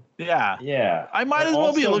 Come on. Yeah. I might as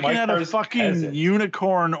well be looking at a fucking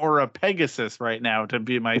unicorn or a Pegasus right now to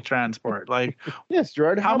be my transport. Like, yes,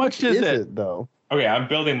 Gerard. How much is it though? Okay, I'm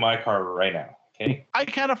building my car right now. Okay. I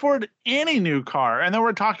can't afford any new car, and then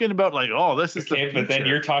we're talking about like, oh, this is the future. But then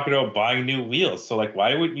you're talking about buying new wheels. So like,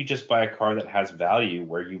 why wouldn't you just buy a car that has value,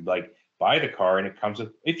 where you like buy the car and it comes with?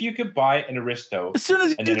 If you could buy an Aristo, as soon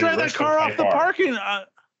as you drive that car off the parking,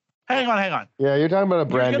 hang on. Yeah, you're talking about a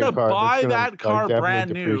brand new car. You're gonna buy that car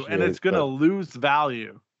brand new, and it's gonna lose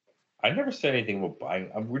value. I never said anything about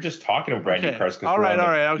buying. We're just talking about brand new cars because we're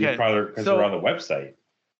on the website.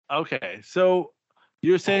 Okay, so.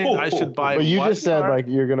 You're saying I should buy. But you just said like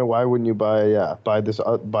you're gonna. Why wouldn't you buy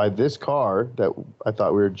this car that I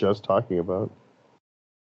thought we were just talking about?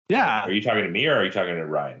 Yeah. Are you talking to me or are you talking to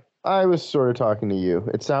Ryan? I was sort of talking to you.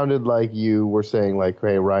 It sounded like you were saying like,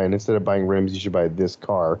 "Hey Ryan, instead of buying rims, you should buy this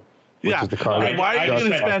car." Which is the car. Why are you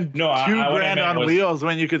going to spend $2,000 on wheels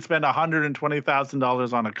when you could spend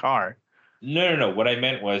 $120,000 on a car? No. What I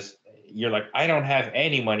meant was you're like, I don't have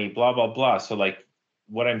any money. Blah blah blah. So like.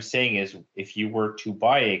 What I'm saying is, if you were to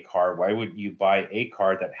buy a car, why would you buy a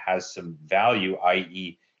car that has some value,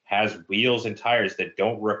 i.e., has wheels and tires that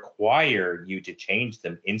don't require you to change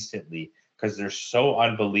them instantly because they're so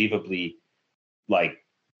unbelievably like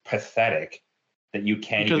pathetic that you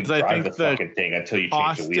can't even drive the fucking thing until you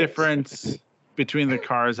change the wheels. The difference between the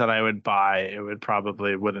cars that I would buy, it would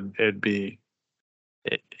be.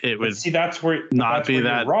 It would see that's where not be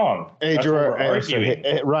that wrong. Hey, Gerard,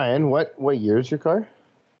 hey, Ryan, what year is your car?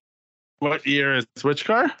 What year is which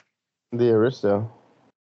car? The Aristo.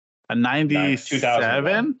 A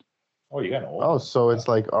 97. Oh, you got an old. Oh, so it's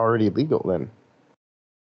like already legal then.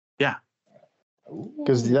 Yeah.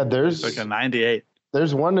 Because there's like a 98.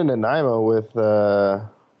 There's one in Nanaimo with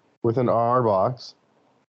an R box.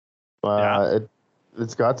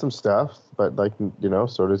 It's got some stuff, but like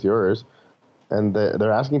so does yours. And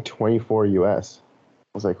they're asking $24 US.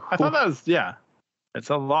 was like, I thought that was, it's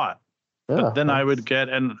a lot. Yeah, but then I would get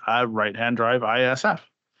a right-hand drive ISF.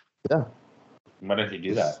 Yeah. Why don't you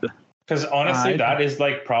do that? Because honestly, that is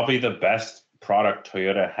like probably the best product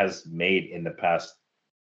Toyota has made in the past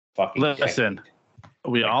fucking Listen, decade.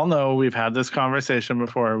 We all know we've had this conversation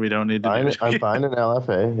before. We don't need to do it. I'm fine in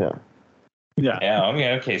LFA, yeah. Yeah.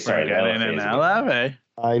 Yeah, okay, sorry. We're getting an LFA.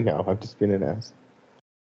 I know, I've just been an ass.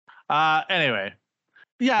 Anyway.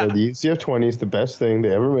 Yeah. The UCF-20 is the best thing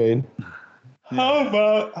they ever made. How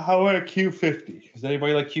about a Q50? Is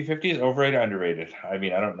anybody like Q50? Is overrated or underrated? I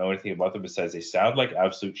mean, I don't know anything about them besides they sound like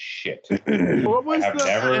absolute shit. What was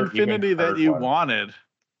the Infinity that you wanted?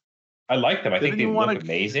 I like them. I think they look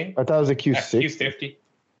amazing. I thought it was a Q60. Q50.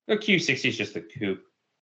 The Q60 is just a coupe.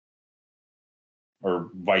 Or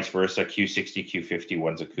vice versa. Q60, Q50,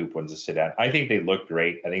 one's a coupe, one's a sedan. I think they look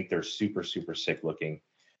great. I think they're super, super sick looking.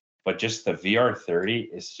 But just the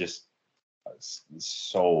VR30 is just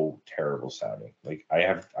so terrible sounding. Like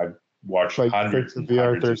I've watched hundreds of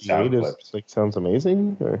sound clips. Like sounds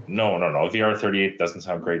amazing. Or? No. VR38 doesn't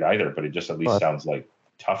sound great either, but it just at least sounds like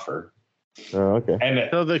tougher. Oh, okay. And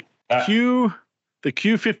so the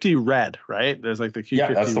Q50 red, right? There's like the Q50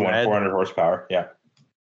 yeah, that's the red. 400 horsepower. Yeah.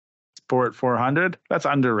 Sport 400. That's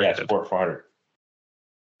underrated. Yeah, Sport 400.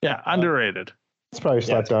 Yeah, underrated. It's probably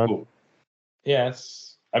slept on. Cool. Yeah,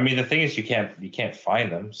 I mean, the thing is, you can't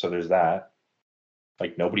find them, so there's that.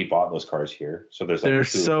 Like nobody bought those cars here, so they're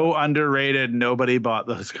so underrated. Nobody bought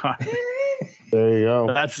those cars. There you go.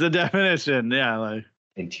 That's the definition. Yeah, like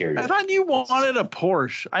interior. I thought you wanted a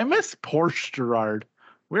Porsche. I miss Porsche Gerard.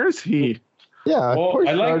 Where's he? Yeah, well,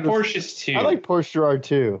 I like Porsches too. I like Porsche Gerard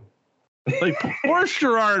too. Like Porsche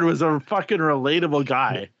Gerard was a fucking relatable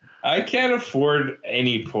guy. I can't afford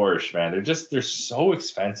any Porsche, man. They're so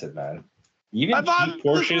expensive, man. Even I thought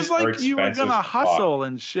Porsches this was like are expensive. You were gonna hustle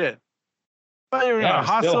and shit. But you were gonna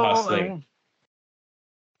hustle. Still hustling.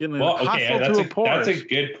 That's a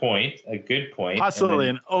good point. A good point.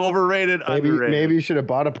 Hustling, overrated, underrated. Maybe you should have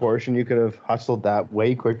bought a Porsche and you could have hustled that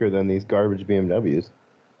way quicker than these garbage BMWs.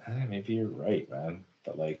 Maybe you're right, man.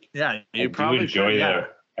 But like, you probably enjoy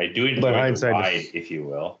that. I do enjoy the ride, if you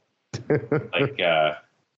will. Like,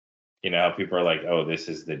 how people are like, "Oh, this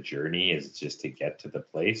is the journey, is just to get to the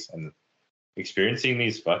place," and experiencing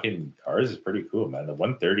these fucking cars is pretty cool, man. The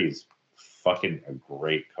 130 is fucking a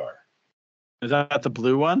great car. Is that the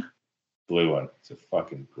blue one? Blue one. It's a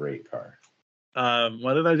fucking great car.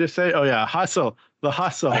 What did I just say? Oh yeah, hustle. The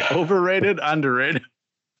hustle. Overrated, underrated.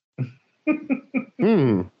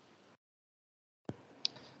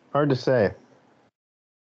 Hard to say.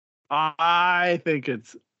 I think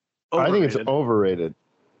it's overrated. I think it's overrated.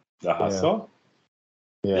 The hustle?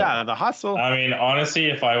 Yeah, the hustle. I mean, honestly,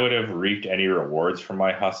 if I would have reaped any rewards from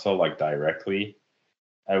my hustle, like directly,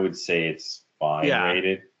 I would say it's fine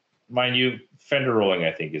rated. Mind you, fender rolling,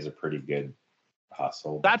 I think, is a pretty good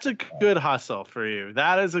hustle. That's a good hustle for you.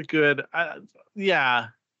 That is a good, the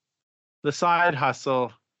side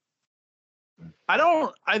hustle.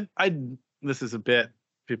 This is a bit,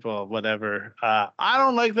 people, whatever. I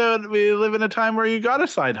don't like that we live in a time where you got a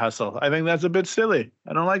side hustle. I think that's a bit silly.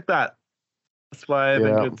 I don't like that. That's why I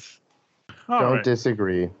think it's... Don't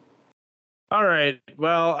disagree. All right.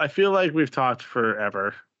 Well, I feel like we've talked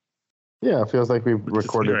forever. Yeah, it feels like we've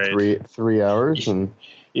recorded 3 hours. And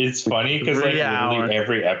it's funny because like literally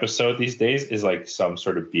every episode these days is like some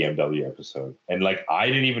sort of BMW episode. And like I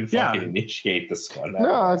didn't even fucking initiate this one.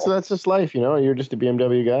 No, that's just life, You're just a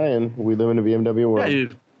BMW guy and we live in a BMW world.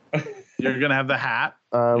 Yeah, you're going to have the hat.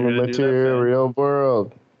 A material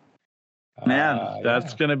world. Man,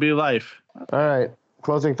 that's going to be life. All right.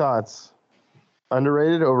 Closing thoughts.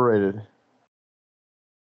 Underrated, overrated?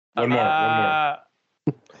 One more.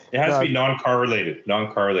 It has to be non-car related.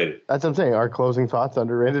 Non-car related. That's what I'm saying. Are closing thoughts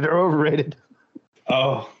underrated or overrated?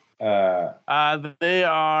 Oh. They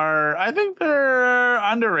are. I think they're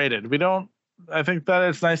underrated. I think that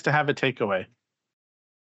it's nice to have a takeaway.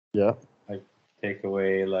 Yeah. Like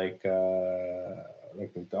takeaway, like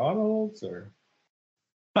McDonald's or.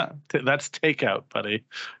 That's takeout, buddy.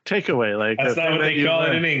 Takeaway, like that's not what they call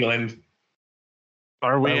it in England.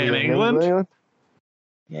 Are we in England?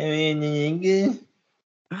 In England.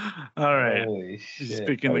 All right.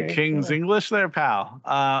 Speaking the King's English there, pal.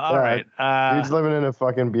 All right. Dude's living in a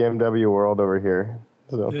fucking BMW world over here.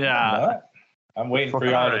 So. Yeah. I'm waiting for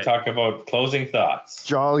y'all to talk about closing thoughts.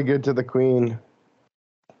 Jolly good to the Queen.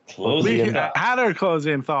 We had our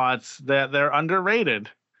closing thoughts that they're underrated.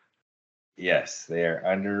 Yes, they are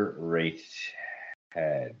underrated.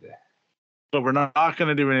 But we're not going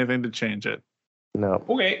to do anything to change it. No.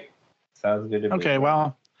 Okay. Sounds good to me. Okay,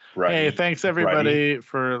 well. Hey, thanks everybody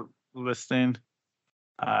for listening.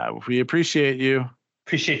 We appreciate you.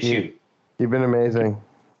 Appreciate you. You've been amazing.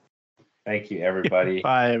 Thank you, everybody.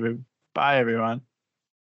 Bye, everyone.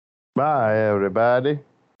 Bye, everybody.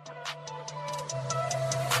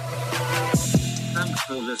 Thanks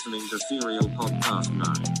for listening to Serial Podcast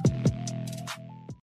 9.